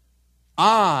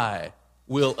 "I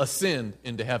will ascend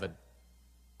into heaven.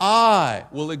 I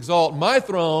will exalt my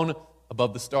throne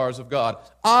above the stars of God.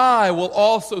 I will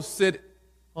also sit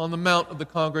on the mount of the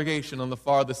congregation on the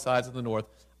farthest sides of the north.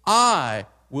 I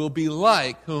will be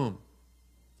like" whom?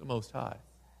 The Most High.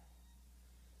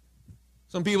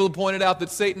 Some people have pointed out that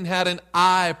Satan had an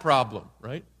I problem,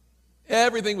 right?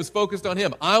 Everything was focused on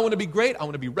him. I want to be great. I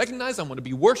want to be recognized. I want to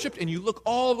be worshipped. And you look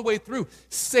all the way through.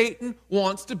 Satan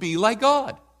wants to be like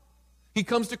God. He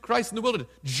comes to Christ in the wilderness.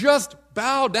 Just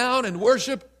bow down and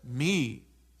worship me.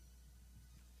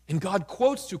 And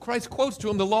Christ quotes to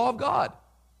him the law of God.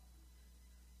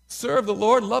 Serve the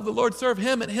Lord, love the Lord, serve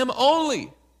him and him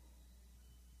only.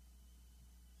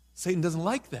 Satan doesn't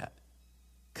like that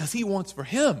because he wants for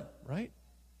him, right?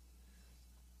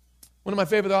 One of my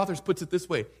favorite authors puts it this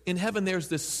way. In heaven, there's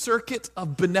this circuit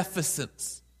of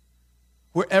beneficence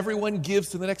where everyone gives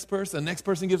to the next person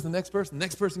gives to the next person, the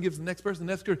next person gives to the next person,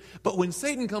 the next person. But when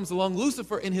Satan comes along,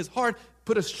 Lucifer in his heart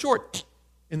put a short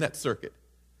in that circuit.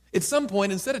 At some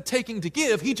point, instead of taking to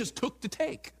give, he just took to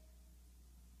take.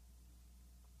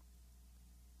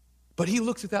 But he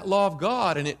looks at that law of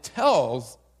God and it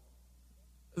tells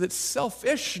that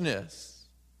selfishness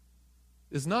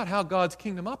is not how God's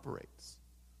kingdom operates.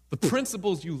 The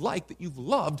principles you like, that you've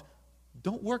loved,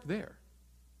 don't work there.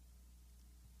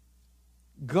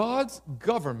 God's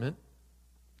government,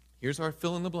 here's our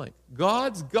fill in the blank.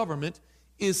 God's government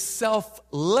is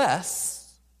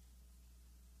selfless,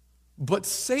 but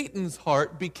Satan's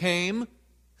heart became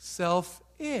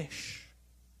selfish.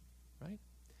 Right?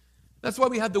 That's why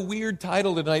we had the weird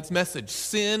title of tonight's message.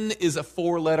 Sin is a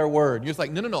 4-letter word. You're just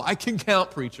like, no, I can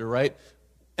count, preacher, right?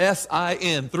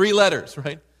 S-I-N, 3 letters,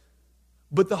 right?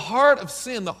 But the heart of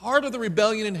sin, the heart of the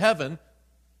rebellion in heaven,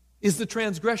 is the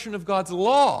transgression of God's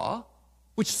law,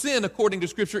 which sin, according to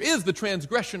Scripture, is the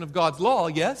transgression of God's law,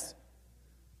 yes?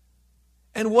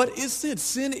 And what is sin?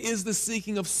 Sin is the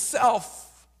seeking of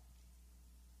self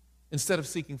instead of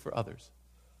seeking for others.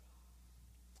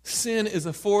 Sin is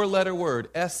a 4-letter word,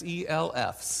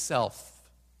 S-E-L-F, self.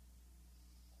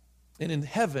 And in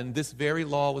heaven, this very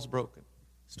law was broken.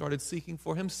 Started seeking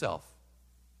for himself.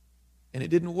 And it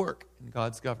didn't work in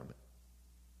God's government.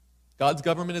 God's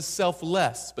government is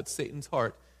selfless, but Satan's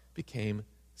heart became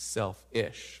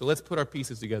selfish. So let's put our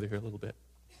pieces together here a little bit.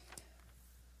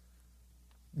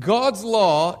 God's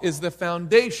law is the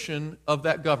foundation of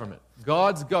that government.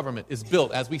 God's government is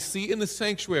built, as we see in the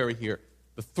sanctuary here,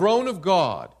 the throne of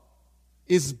God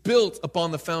is built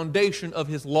upon the foundation of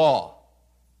his law.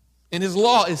 And his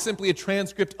law is simply a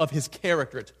transcript of his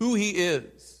character. It's who he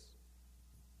is,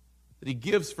 that he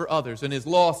gives for others. And his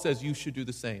law says you should do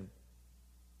the same.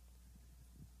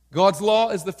 God's law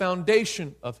is the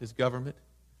foundation of his government,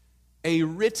 a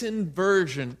written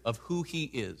version of who he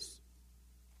is.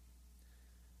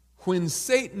 When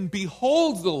Satan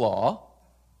beholds the law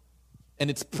and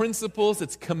its principles,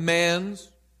 its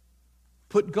commands,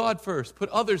 put God first, put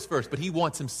others first, but he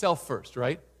wants himself first,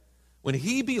 right? When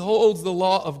he beholds the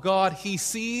law of God, he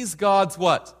sees God's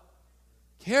what?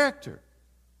 Character.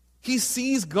 He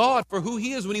sees God for who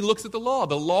he is when he looks at the law.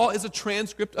 The law is a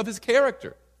transcript of his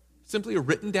character, simply a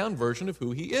written down version of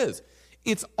who he is.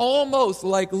 It's almost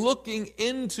like looking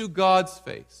into God's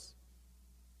face,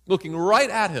 looking right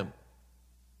at him.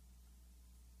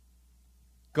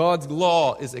 God's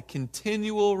law is a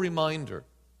continual reminder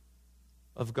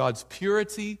of God's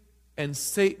purity and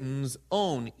Satan's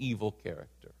own evil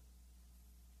character.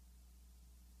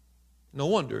 No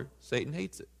wonder Satan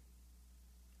hates it.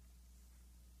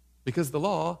 Because the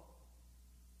law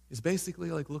is basically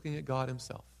like looking at God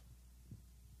himself.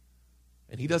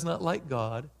 And he does not like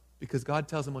God because God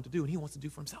tells him what to do, and he wants to do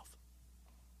for himself.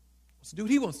 He wants to do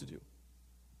what he wants to do.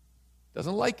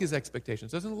 Doesn't like his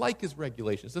expectations, doesn't like his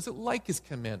regulations, doesn't like his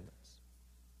commandments.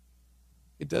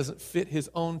 It doesn't fit his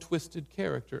own twisted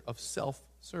character of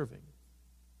self-serving.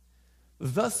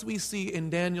 Thus we see in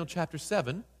Daniel chapter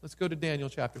 7, let's go to Daniel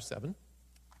chapter 7.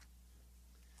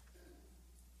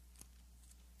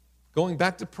 Going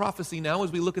back to prophecy now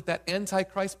as we look at that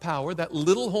Antichrist power, that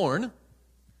little horn,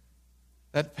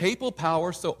 that papal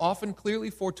power so often clearly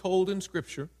foretold in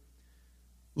Scripture.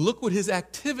 Look what his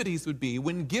activities would be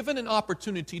when given an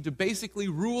opportunity to basically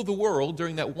rule the world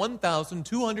during that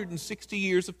 1,260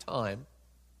 years of time.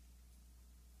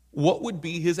 What would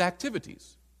be his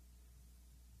activities?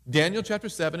 Daniel chapter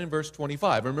 7 and verse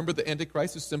 25. Remember, the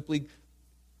Antichrist is simply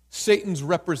Satan's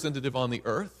representative on the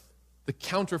earth, the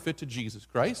counterfeit to Jesus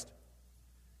Christ.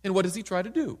 And what does he try to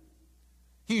do?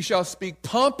 He shall speak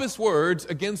pompous words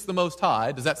against the Most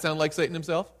High. Does that sound like Satan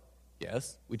himself?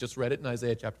 Yes, we just read it in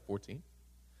Isaiah chapter 14.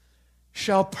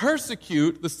 Shall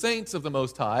persecute the saints of the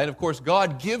Most High. And of course,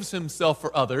 God gives himself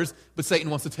for others, but Satan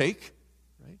wants to take.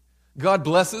 Right? God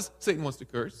blesses, Satan wants to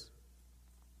curse.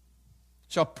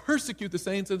 Shall persecute the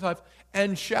saints of the High,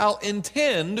 and shall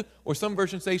intend, or some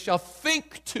versions say, shall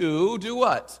think to do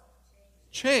what?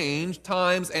 Change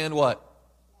times and what?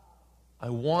 I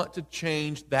want to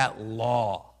change that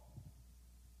law.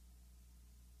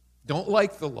 Don't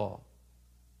like the law.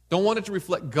 Don't want it to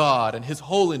reflect God and his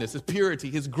holiness, his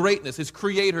purity, his greatness, his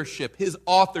creatorship, his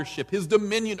authorship, his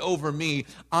dominion over me.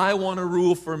 I want to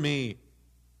rule for me.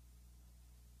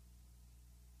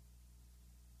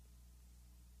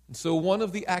 And so one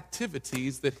of the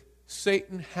activities that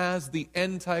Satan has the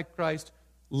Antichrist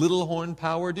little horn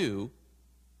power do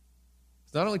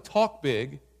is not only talk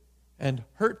big and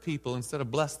hurt people instead of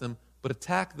bless them, but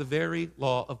attack the very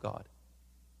law of God.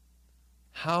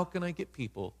 How can I get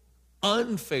people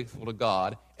unfaithful to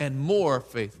God and more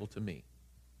faithful to me?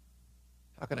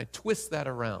 How can I twist that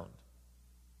around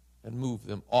and move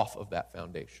them off of that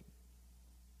foundation?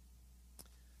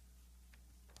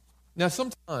 Now,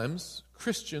 sometimes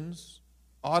Christians,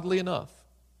 oddly enough,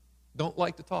 don't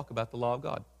like to talk about the law of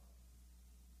God.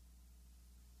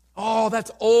 Oh,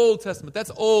 that's Old Testament.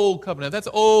 That's Old Covenant. That's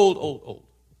old.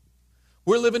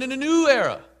 We're living in a new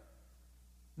era.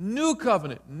 New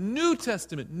covenant, New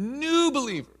Testament, new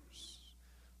believers.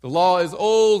 The law is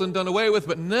old and done away with,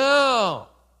 but now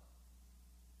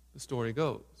the story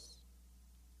goes.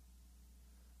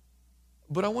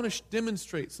 But I want to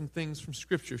demonstrate some things from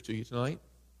Scripture to you tonight.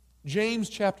 James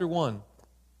chapter 1.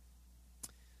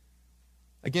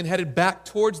 Again, headed back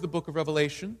towards the book of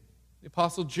Revelation. The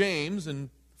Apostle James, in the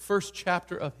first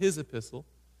chapter of his epistle.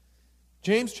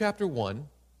 James chapter 1.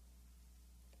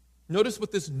 Notice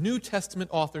what this New Testament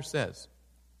author says.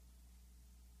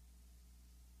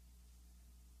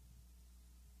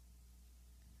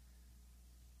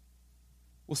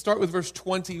 We'll start with verse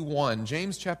 21.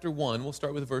 James chapter 1, we'll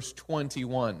start with verse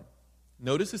 21.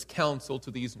 Notice his counsel to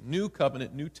these new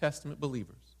covenant, New Testament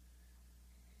believers.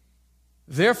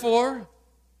 Therefore,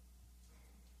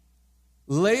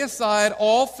 lay aside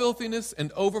all filthiness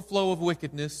and overflow of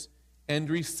wickedness, and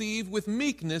receive with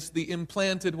meekness the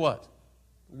implanted what?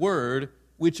 Word,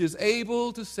 which is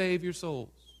able to save your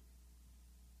souls.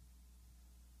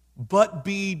 But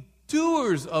be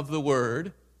doers of the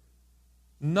word,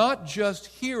 not just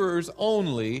hearers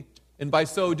only, and by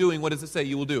so doing, what does it say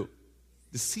you will do?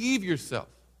 Deceive yourself.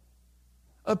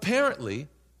 Apparently,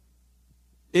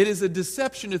 it is a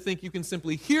deception to think you can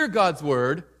simply hear God's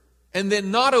word and then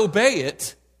not obey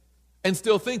it and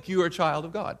still think you are a child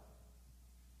of God.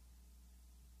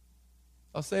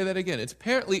 I'll say that again.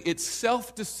 It's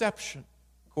self-deception,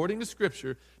 according to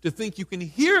Scripture, to think you can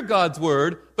hear God's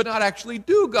word but not actually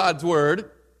do God's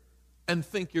word and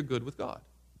think you're good with God.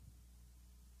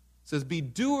 It says, be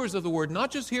doers of the word,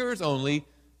 not just hearers only,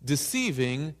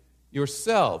 deceiving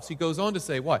yourselves. He goes on to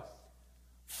say, why?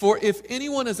 For if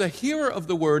anyone is a hearer of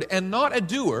the word and not a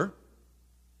doer,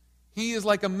 he is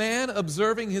like a man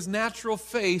observing his natural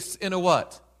face in a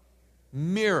what?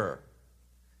 Mirror.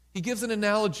 He gives an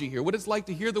analogy here, what it's like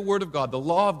to hear the word of God, the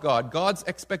law of God, God's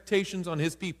expectations on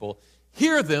his people.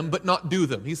 Hear them, but not do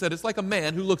them. He said it's like a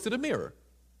man who looks at a mirror.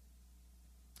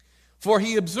 For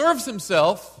he observes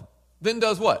himself, then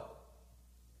does what?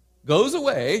 Goes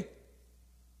away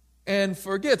and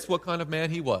forgets what kind of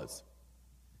man he was.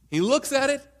 He looks at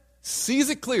it, sees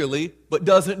it clearly, but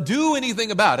doesn't do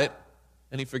anything about it,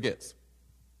 and he forgets.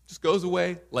 Just goes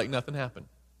away like nothing happened.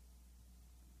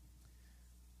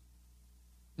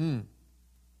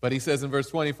 But he says in verse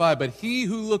 25, but he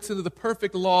who looks into the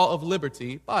perfect law of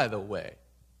liberty, by the way,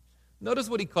 notice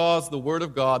what he calls the word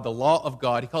of God, the law of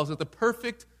God. He calls it the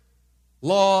perfect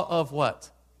law of what?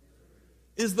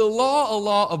 Is the law a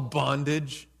law of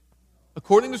bondage?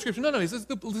 According to Scripture, no, he says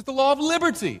it's the law of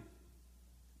liberty.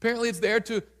 Apparently it's there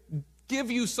to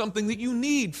give you something that you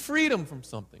need, freedom from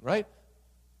something, right?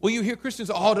 Well, you hear Christians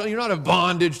say, oh, you're not a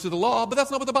bondage to the law, but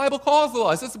that's not what the Bible calls the law.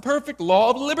 It says the perfect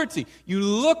law of liberty. You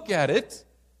look at it,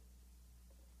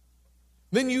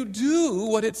 then you do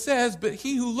what it says, but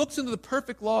he who looks into the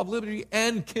perfect law of liberty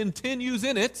and continues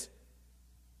in it,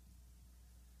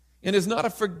 and is not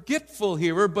a forgetful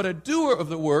hearer, but a doer of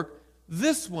the work,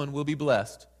 this one will be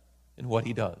blessed in what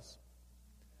he does.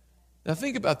 Now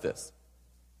think about this.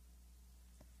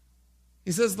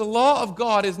 He says the law of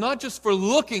God is not just for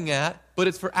looking at, but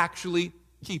it's for actually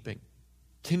keeping,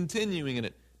 continuing in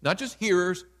it. Not just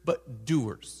hearers, but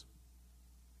doers.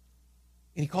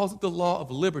 And he calls it the law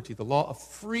of liberty, the law of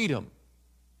freedom.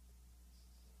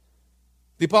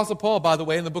 The Apostle Paul, by the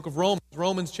way, in the book of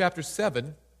Romans chapter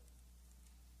 7,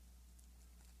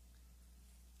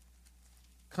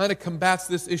 kind of combats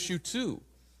this issue too,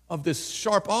 of this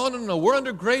sharp, oh, no, we're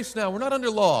under grace now, we're not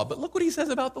under law. But look what he says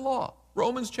about the law.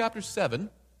 Romans chapter 7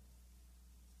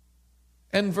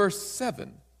 and verse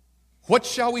 7. What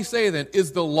shall we say then?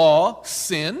 Is the law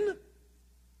sin?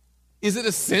 Is it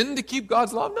a sin to keep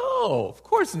God's law? No, of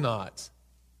course not.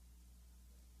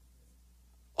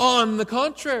 On the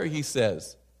contrary, he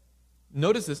says,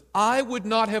 notice this, I would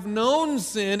not have known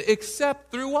sin except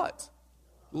through what?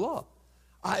 Law.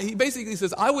 He basically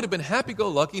says, I would have been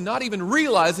happy-go-lucky, not even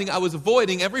realizing I was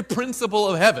avoiding every principle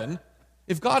of heaven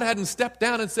if God hadn't stepped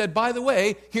down and said, by the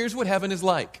way, here's what heaven is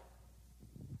like.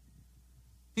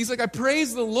 He's like, I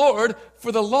praise the Lord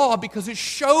for the law because it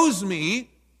shows me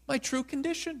my true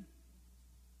condition.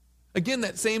 Again,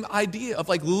 that same idea of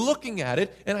like looking at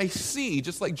it and I see,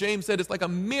 just like James said, it's like a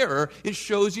mirror. It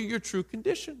shows you your true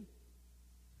condition.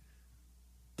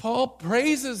 Paul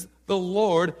praises the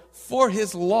Lord for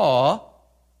his law.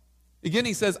 Again,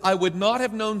 he says, I would not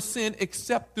have known sin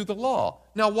except through the law.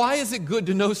 Now, why is it good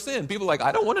to know sin? People are like,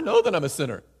 I don't want to know that I'm a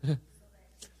sinner.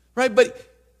 Right? But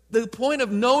the point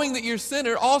of knowing that you're a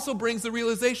sinner also brings the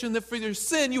realization that for your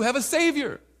sin, you have a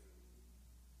Savior.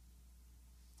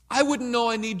 I wouldn't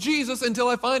know I need Jesus until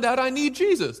I find out I need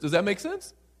Jesus. Does that make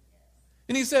sense?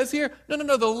 And he says here,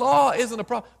 no, the law isn't a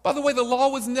problem. By the way, the law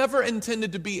was never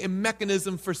intended to be a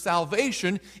mechanism for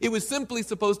salvation. It was simply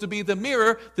supposed to be the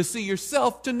mirror to see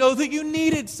yourself, to know that you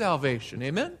needed salvation.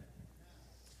 Amen?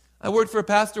 I worked for a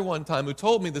pastor one time who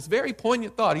told me this very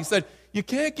poignant thought. He said, you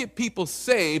can't get people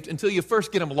saved until you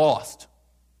first get them lost.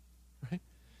 Right?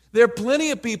 There are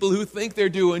plenty of people who think they're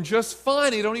doing just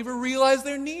fine. They don't even realize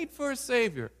their need for a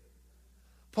Savior.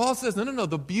 Paul says, no,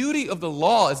 the beauty of the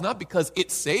law is not because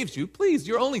it saves you. Please,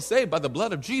 you're only saved by the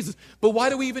blood of Jesus. But why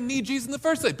do we even need Jesus in the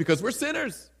first place? Because we're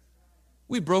sinners.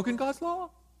 We've broken God's law.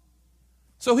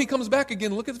 So he comes back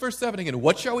again. Look at verse 7 again.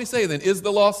 What shall we say then? Is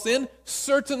the law sin?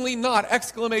 Certainly not!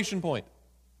 Exclamation point.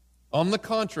 On the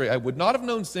contrary, I would not have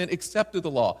known sin except through the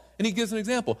law. And he gives an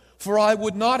example. For I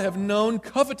would not have known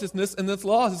covetousness, and this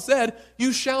law has said,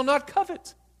 you shall not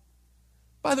covet.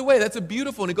 By the way, that's a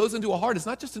beautiful, and it goes into a heart. It's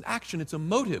not just an action, it's a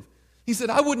motive. He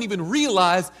said, I wouldn't even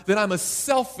realize that I'm a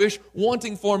selfish,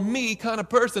 wanting for me kind of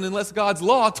person unless God's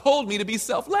law told me to be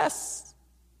selfless.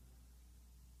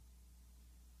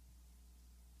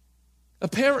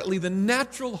 Apparently, the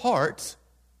natural heart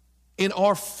in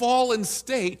our fallen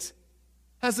state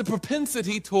has a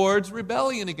propensity towards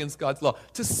rebellion against God's law,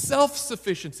 to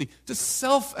self-sufficiency, to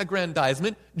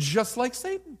self-aggrandizement, just like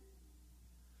Satan.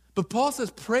 But Paul says,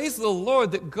 praise the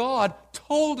Lord that God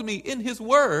told me in his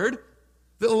word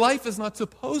that life is not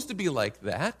supposed to be like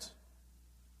that.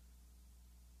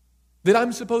 That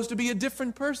I'm supposed to be a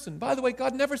different person. By the way,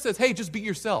 God never says, hey, just be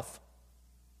yourself.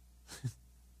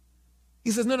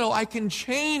 He says, no, I can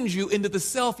change you into the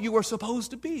self you are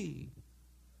supposed to be.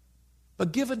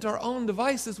 But given to our own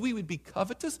devices, we would be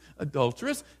covetous,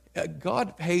 adulterous,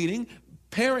 God-hating,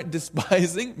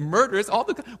 parent-despising, murderous.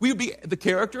 We would be the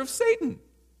character of Satan.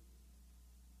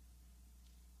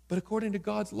 But according to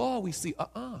God's law, we see,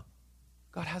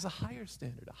 God has a higher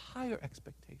standard, a higher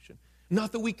expectation.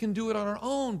 Not that we can do it on our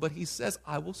own, but he says,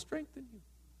 I will strengthen you.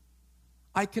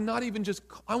 I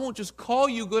won't just call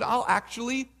you good, I'll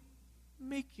actually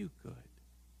make you good.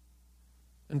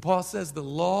 And Paul says the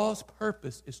law's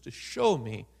purpose is to show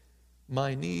me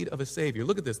my need of a Savior.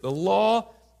 Look at this. The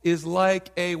law is like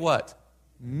a what?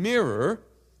 Mirror,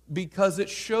 because it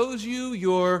shows you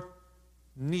your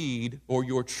need or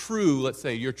your true, let's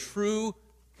say, your true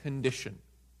condition.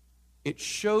 It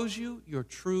shows you your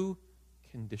true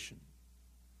condition.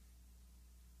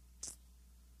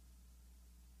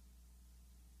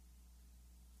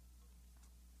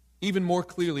 Even more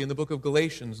clearly in the book of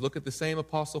Galatians, look at the same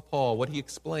Apostle Paul, what he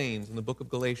explains in the book of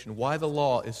Galatians, why the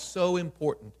law is so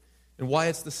important and why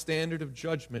it's the standard of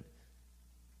judgment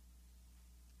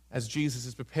as Jesus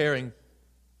is preparing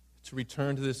to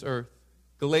return to this earth.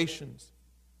 Galatians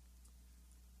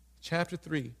chapter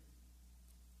 3.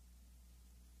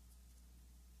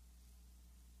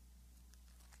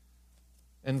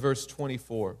 And verse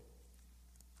 24.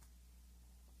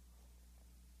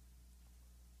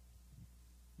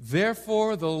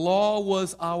 Therefore, the law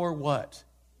was our what?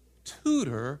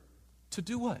 Tutor to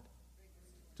do what?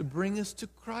 To bring us to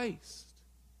Christ.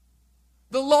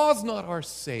 The law's not our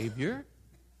Savior,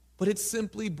 but it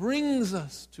simply brings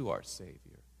us to our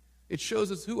Savior. It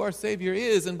shows us who our Savior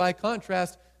is, and by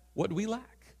contrast, what we lack.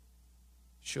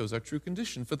 It shows our true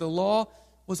condition. For the law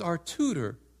was our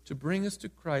tutor to bring us to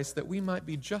Christ, that we might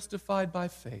be justified by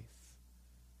faith.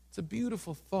 It's a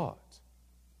beautiful thought.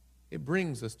 It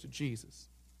brings us to Jesus.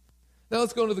 Now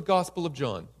let's go into the Gospel of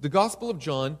John. The Gospel of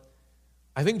John,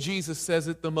 I think Jesus says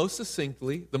it the most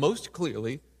succinctly, the most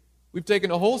clearly. We've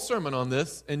taken a whole sermon on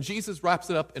this, and Jesus wraps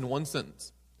it up in one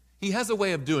sentence. He has a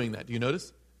way of doing that. Do you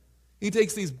notice? He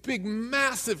takes these big,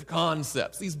 massive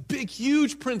concepts, these big,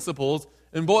 huge principles,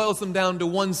 and boils them down to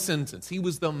one sentence. He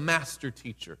was the master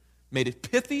teacher. Made it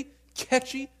pithy,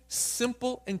 catchy,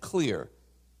 simple, and clear.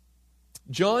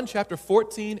 John chapter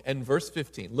 14 and verse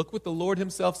 15. Look what the Lord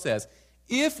himself says.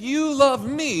 If you love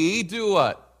me, do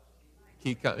what?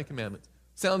 Keep my commandments.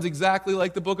 Sounds exactly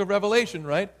like the book of Revelation,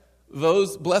 right?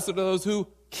 Blessed are those who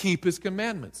keep his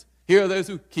commandments. Here are those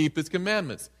who keep his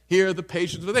commandments. Here are the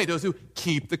patients of the day, those who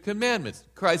keep the commandments.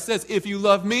 Christ says, if you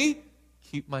love me,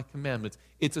 keep my commandments.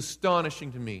 It's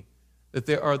astonishing to me that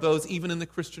there are those, even in the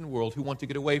Christian world, who want to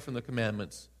get away from the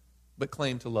commandments, but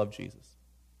claim to love Jesus.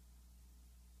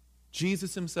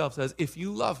 Jesus himself says, if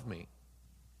you love me,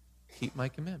 keep my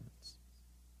commandments.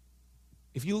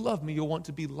 If you love me, you'll want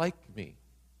to be like me.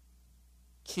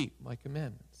 Keep my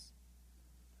commandments.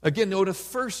 Again,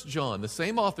 notice 1 John, the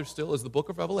same author still as the book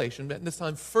of Revelation, but this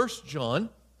time 1 John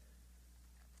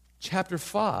chapter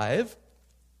 5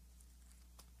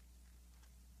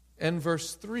 and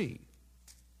verse 3.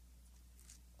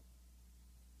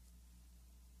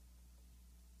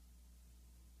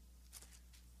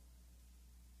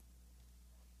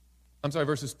 I'm sorry,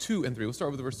 verses 2 and 3. We'll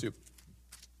start with verse 2.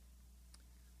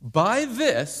 By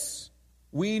this,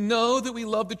 we know that we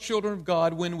love the children of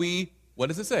God when we, what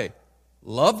does it say?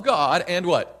 Love God and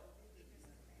what?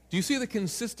 Do you see the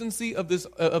consistency of this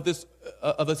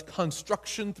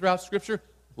construction throughout Scripture?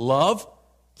 Love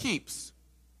keeps.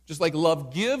 Just like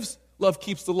love gives, love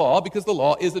keeps the law, because the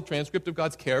law is a transcript of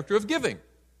God's character of giving.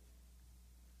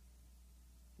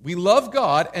 We love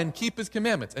God and keep his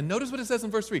commandments. And notice what it says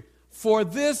in verse 3. For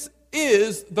this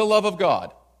is the love of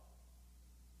God.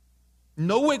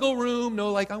 No wiggle room,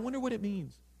 no I wonder what it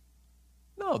means.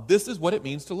 No, this is what it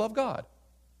means to love God.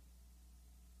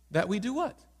 That we do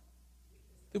what?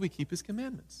 That we keep his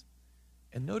commandments.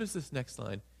 And notice this next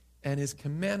line. And his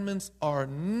commandments are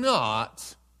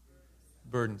not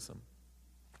burdensome.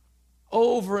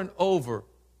 Over and over,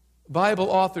 Bible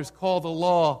authors call the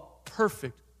law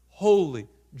perfect, holy,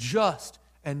 just,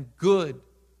 and good.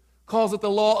 Calls it the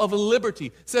law of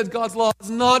liberty. Says God's law is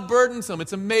not burdensome.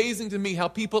 It's amazing to me how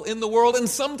people in the world, and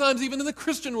sometimes even in the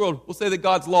Christian world, will say that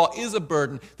God's law is a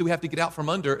burden that we have to get out from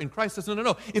under. And Christ says,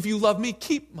 no. If you love me,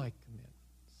 keep my commandments.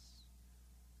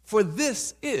 For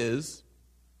this is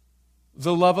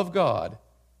the love of God,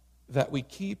 that we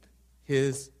keep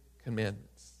his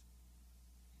commandments.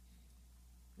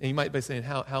 And you might be saying,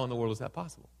 how in the world is that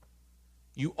possible?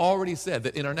 You already said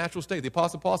that in our natural state, the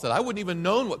Apostle Paul said, I wouldn't even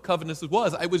known what covenant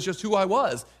was. I was just who I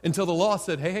was until the law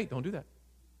said, hey, don't do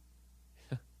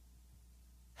that.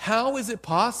 How is it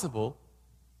possible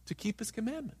to keep his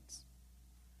commandments?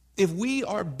 If we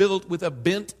are built with a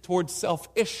bent towards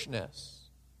selfishness,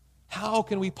 how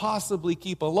can we possibly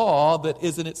keep a law that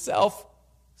is in itself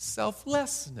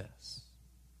selflessness?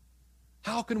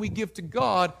 How can we give to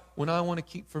God when I want to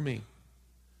keep for me?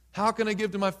 How can I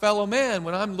give to my fellow man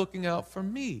when I'm looking out for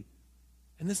me?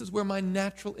 And this is where my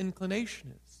natural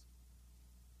inclination is.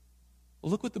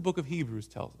 Well, look what the book of Hebrews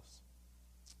tells us.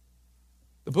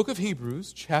 The book of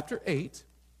Hebrews, chapter 8.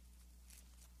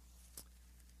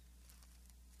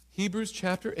 Hebrews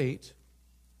chapter 8.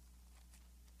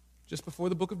 Just before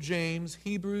the book of James,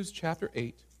 Hebrews chapter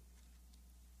 8.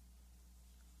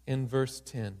 In verse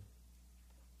 10.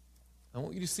 I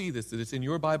want you to see this, that it's in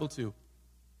your Bible too.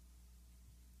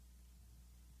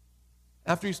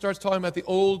 After he starts talking about the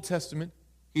Old Testament,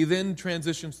 he then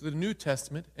transitions to the New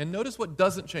Testament. And notice what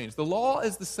doesn't change. The law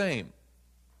is the same.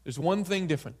 There's one thing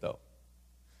different, though.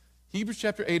 Hebrews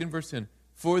chapter 8 and verse 10.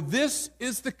 For this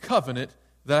is the covenant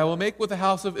that I will make with the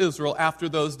house of Israel after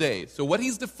those days. So what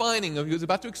he's defining, he was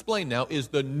about to explain now, is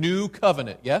the new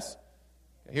covenant. Yes?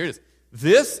 Okay, here it is.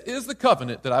 This is the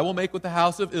covenant that I will make with the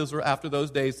house of Israel after those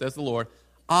days, says the Lord.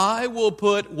 I will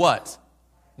put what?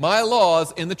 My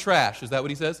laws in the trash. Is that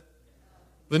what he says?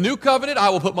 The new covenant, I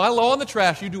will put my law in the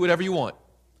trash. You do whatever you want.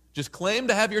 Just claim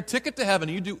to have your ticket to heaven.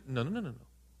 You do. No.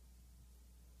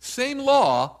 Same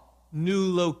law,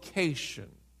 new location.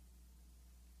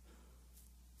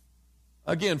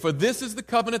 Again, for this is the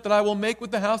covenant that I will make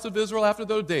with the house of Israel after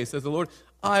those days, says the Lord.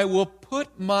 I will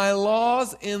put my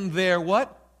laws in their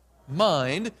what?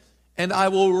 Mind, and I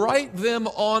will write them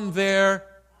on their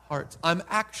hearts. I'm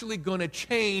actually going to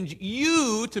change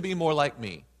you to be more like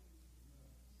me.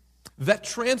 That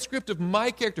transcript of my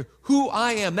character, who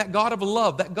I am, that God of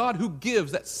love, that God who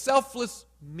gives, that selfless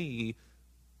me,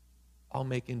 I'll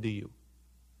make into you.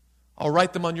 I'll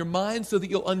write them on your mind so that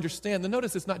you'll understand. And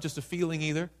notice it's not just a feeling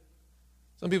either.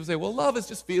 Some people say, well, love is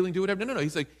just feeling, do whatever. No.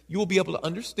 He's like, you will be able to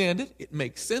understand it. It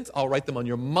makes sense. I'll write them on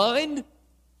your mind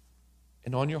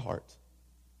and on your heart.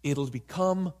 It'll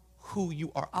become who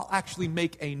you are. I'll actually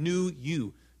make a new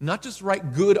you. Not just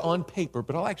write good on paper,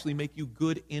 but I'll actually make you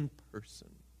good in person.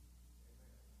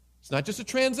 It's not just a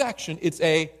transaction, it's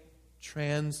a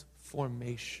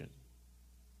transformation.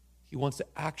 He wants to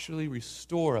actually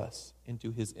restore us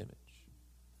into his image.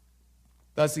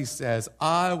 Thus he says,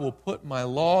 I will put my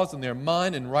laws in their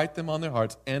mind and write them on their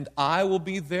hearts, and I will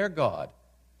be their God,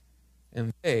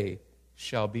 and they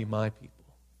shall be my people.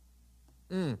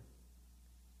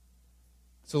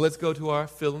 So let's go to our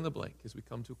fill in the blank as we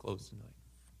come to a close tonight.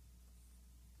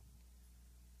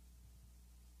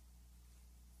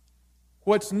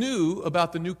 What's new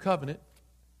about the new covenant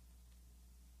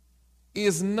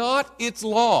is not its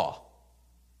law.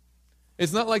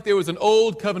 It's not like there was an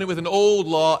old covenant with an old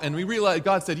law, and we realized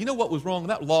God said, you know what was wrong?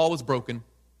 That law was broken.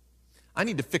 I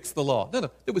need to fix the law. No,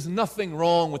 there was nothing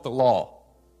wrong with the law.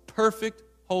 Perfect,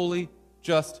 holy,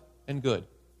 just, and good.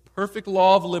 Perfect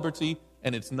law of liberty,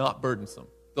 and it's not burdensome.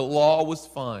 The law was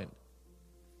fine.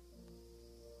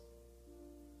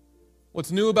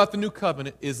 What's new about the new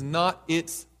covenant is not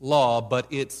its law, but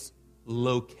its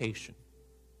location.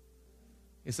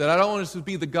 He said, I don't want us to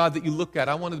be the God that you look at.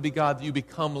 I want it to be God that you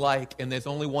become like, and there's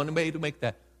only one way to make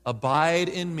that. Abide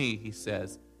in me, he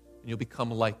says, and you'll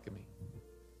become like me.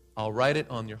 I'll write it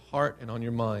on your heart and on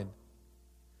your mind.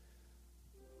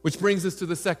 Which brings us to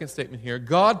the second statement here.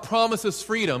 God promises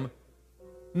freedom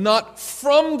not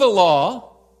from the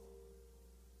law,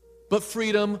 but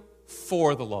freedom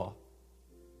for the law.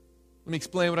 Let me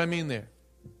explain what I mean there.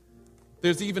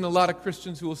 There's even a lot of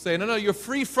Christians who will say, no, you're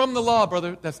free from the law,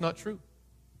 brother. That's not true.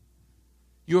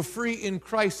 You're free in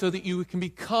Christ so that you can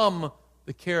become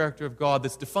the character of God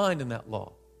that's defined in that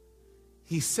law.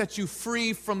 He sets you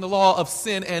free from the law of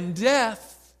sin and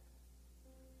death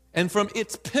and from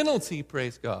its penalty,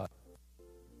 praise God.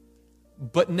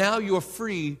 But now you're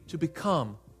free to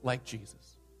become like Jesus.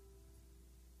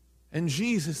 And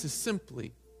Jesus is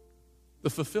simply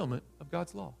the fulfillment of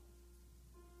God's law.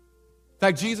 In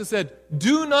fact, Jesus said,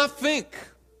 do not think,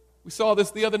 we saw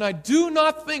this the other night, do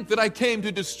not think that I came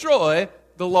to destroy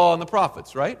the law and the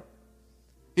prophets, right?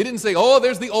 He didn't say,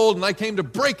 there's the old and I came to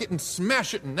break it and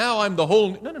smash it and now I'm the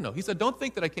whole. No. He said, don't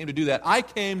think that I came to do that. I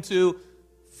came to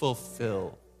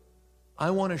fulfill.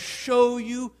 I want to show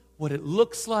you what it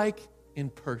looks like in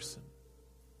person.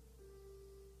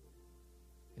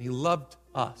 And he loved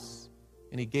us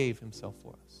and he gave himself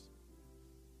for us.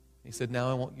 He said, now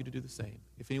I want you to do the same.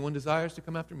 If anyone desires to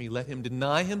come after me, let him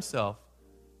deny himself,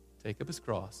 take up his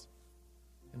cross,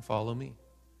 and follow me.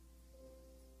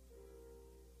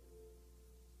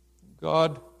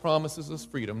 God promises us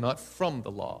freedom, not from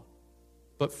the law,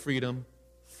 but freedom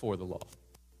for the law.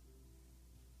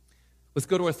 Let's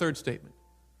go to our third statement.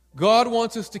 God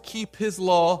wants us to keep his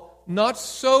law, not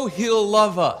so he'll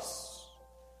love us.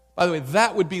 By the way,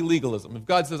 that would be legalism. If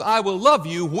God says, I will love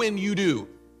you when you do.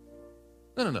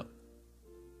 No.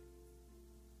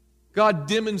 God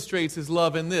demonstrates his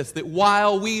love in this, that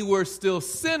while we were still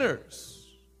sinners,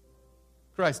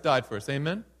 Christ died for us.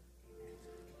 Amen?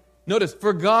 Notice,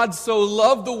 for God so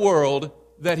loved the world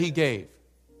that he gave.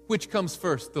 Which comes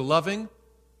first, the loving?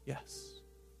 Yes.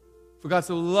 For God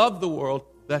so loved the world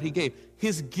that he gave.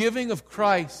 His giving of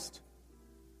Christ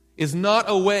is not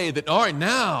a way that, all right,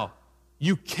 now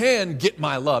you can get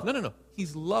my love. No.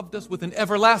 He's loved us with an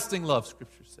everlasting love,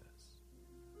 Scripture says.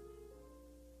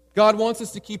 God wants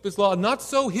us to keep his law, not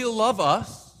so he'll love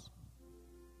us,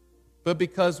 but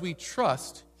because we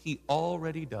trust he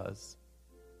already does.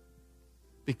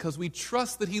 Because we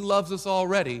trust that he loves us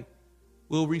already,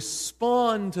 we'll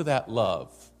respond to that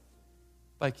love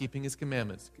by keeping his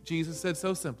commandments. Jesus said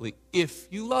so simply, if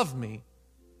you love me,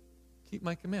 keep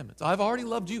my commandments. I've already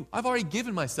loved you. I've already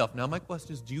given myself. Now my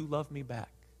question is, do you love me back?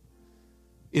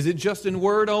 Is it just in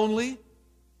word only?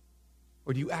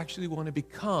 Or do you actually want to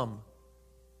become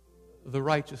the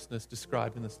righteousness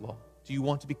described in this law? Do you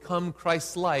want to become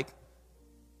Christ-like?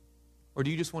 Or do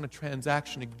you just want a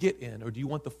transaction to get in? Or do you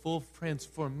want the full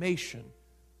transformation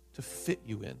to fit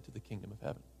you into the kingdom of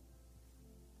heaven?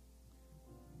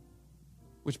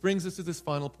 Which brings us to this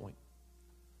final point.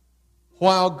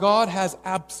 While God has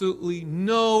absolutely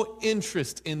no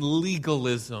interest in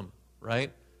legalism,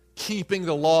 right? Keeping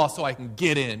the law so I can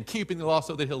get in. Keeping the law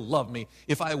so that he'll love me.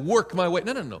 If I work my way.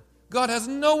 No. God has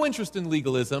no interest in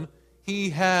legalism.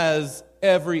 He has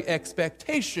every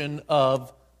expectation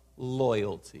of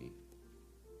loyalty.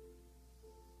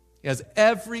 He has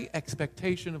every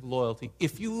expectation of loyalty.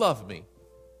 If you love me,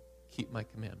 keep my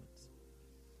commandments.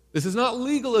 This is not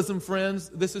legalism, friends.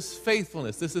 This is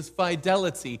faithfulness. This is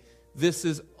fidelity. This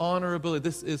is honorability.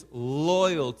 This is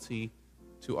loyalty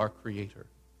to our Creator.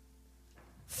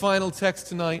 Final text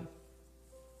tonight,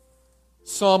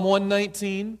 Psalm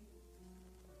 119,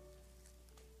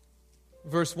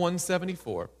 verse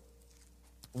 174.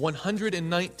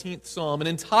 119th Psalm, an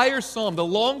entire psalm, the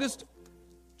longest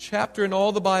chapter in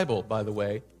all the Bible, by the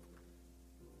way,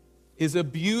 is a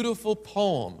beautiful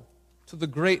poem to the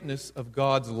greatness of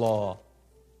God's law.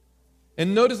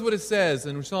 And notice what it says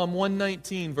in Psalm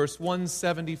 119, verse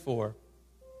 174.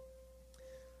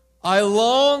 I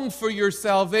long for your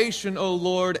salvation, O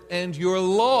Lord, and your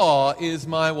law is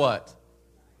my what?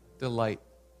 Delight.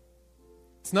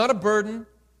 It's not a burden.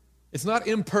 It's not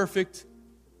imperfect.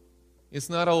 It's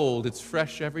not old. It's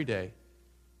fresh every day.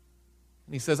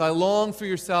 And he says, I long for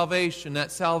your salvation.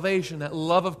 That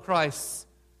love of Christ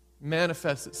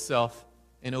manifests itself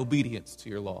in obedience to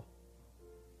your law.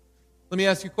 Let me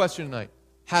ask you a question tonight.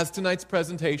 Has tonight's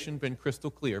presentation been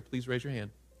crystal clear? Please raise your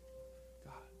hand.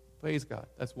 God, praise God.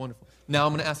 That's wonderful. Now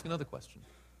I'm going to ask another question.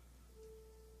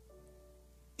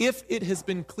 If it has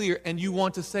been clear and you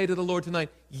want to say to the Lord tonight,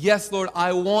 yes, Lord,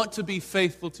 I want to be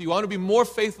faithful to you. I want to be more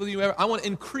faithful than you ever. I want to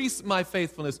increase my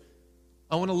faithfulness.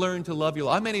 I want to learn to love your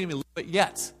law. I may not even love it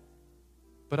yet,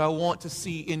 but I want to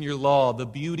see in your law the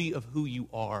beauty of who you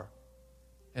are.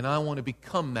 And I want to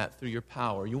become that through your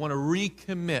power. You want to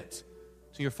recommit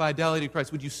to your fidelity to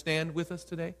Christ. Would you stand with us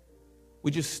today?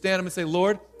 Would you stand up and say,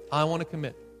 Lord, I want to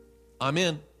commit. I'm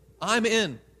in. I'm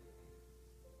in.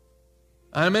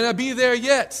 I may not be there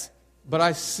yet, but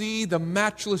I see the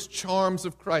matchless charms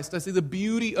of Christ. I see the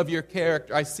beauty of your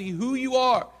character. I see who you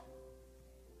are.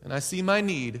 And I see my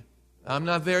need. I'm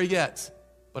not there yet,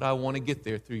 but I want to get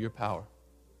there through your power.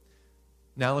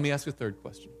 Now let me ask you a third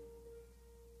question.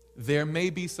 There may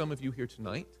be some of you here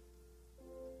tonight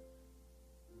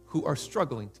who are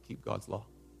struggling to keep God's law.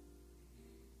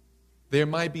 There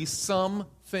might be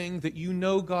something that you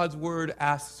know God's word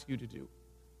asks you to do.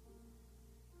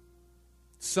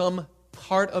 Some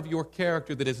part of your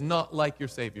character that is not like your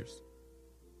Savior's.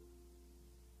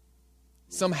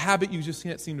 Some habit you just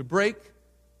can't seem to break.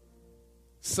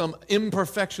 Some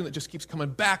imperfection that just keeps coming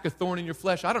back, a thorn in your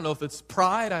flesh. I don't know if it's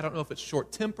pride. I don't know if it's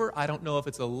short temper. I don't know if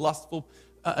it's a lustful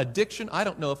addiction. I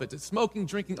don't know if it's smoking,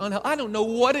 drinking, unhealthy. I don't know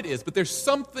what it is, but there's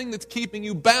something that's keeping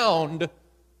you bound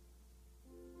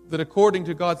that according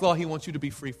to God's law, He wants you to be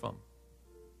free from.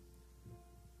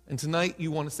 And tonight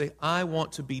you want to say, I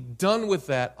want to be done with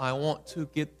that. I want to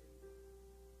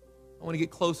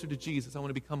get closer to Jesus. I want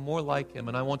to become more like Him.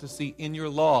 And I want to see in your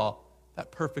law,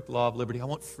 that perfect law of liberty. I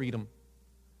want freedom.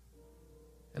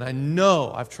 And I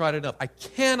know I've tried it enough. I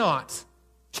cannot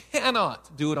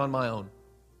do it on my own.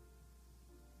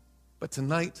 But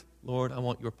tonight, Lord, I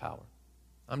want your power.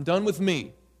 I'm done with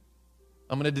me.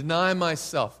 I'm going to deny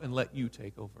myself and let you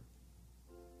take over.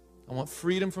 I want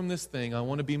freedom from this thing. I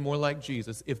want to be more like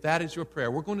Jesus. If that is your prayer,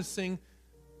 we're going to sing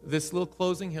this little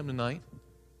closing hymn tonight.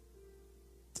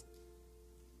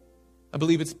 I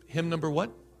believe it's hymn number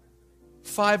what?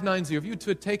 590. If you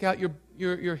to take out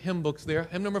your hymn books there,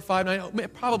 hymn number 590,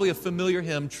 probably a familiar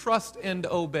hymn, Trust and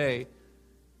Obey.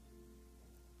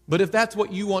 But if that's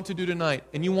what you want to do tonight,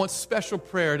 and you want special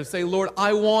prayer to say, Lord,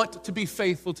 I want to be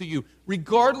faithful to you,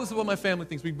 regardless of what my family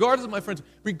thinks, regardless of my friends,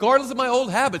 regardless of my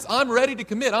old habits, I'm ready to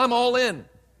commit, I'm all in. It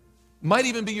might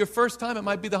even be your first time, it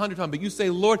might be the 100th time, but you say,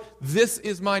 Lord, this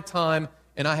is my time,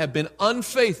 and I have been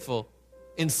unfaithful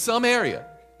in some area.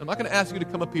 I'm not going to ask you to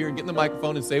come up here and get in the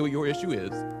microphone and say what your issue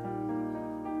is.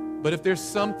 But if there's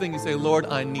something you say, Lord,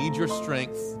 I need your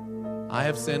strength. I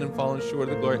have sinned and fallen short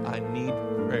of the glory. I need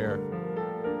prayer.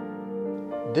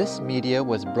 This media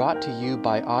was brought to you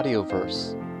by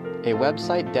Audioverse, a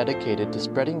website dedicated to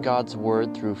spreading God's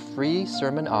Word through free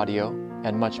sermon audio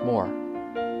and much more.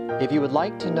 If you would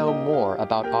like to know more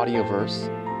about Audioverse,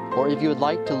 or if you would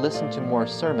like to listen to more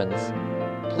sermons,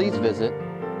 please visit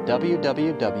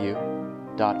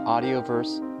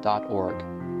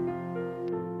www.audioverse.org.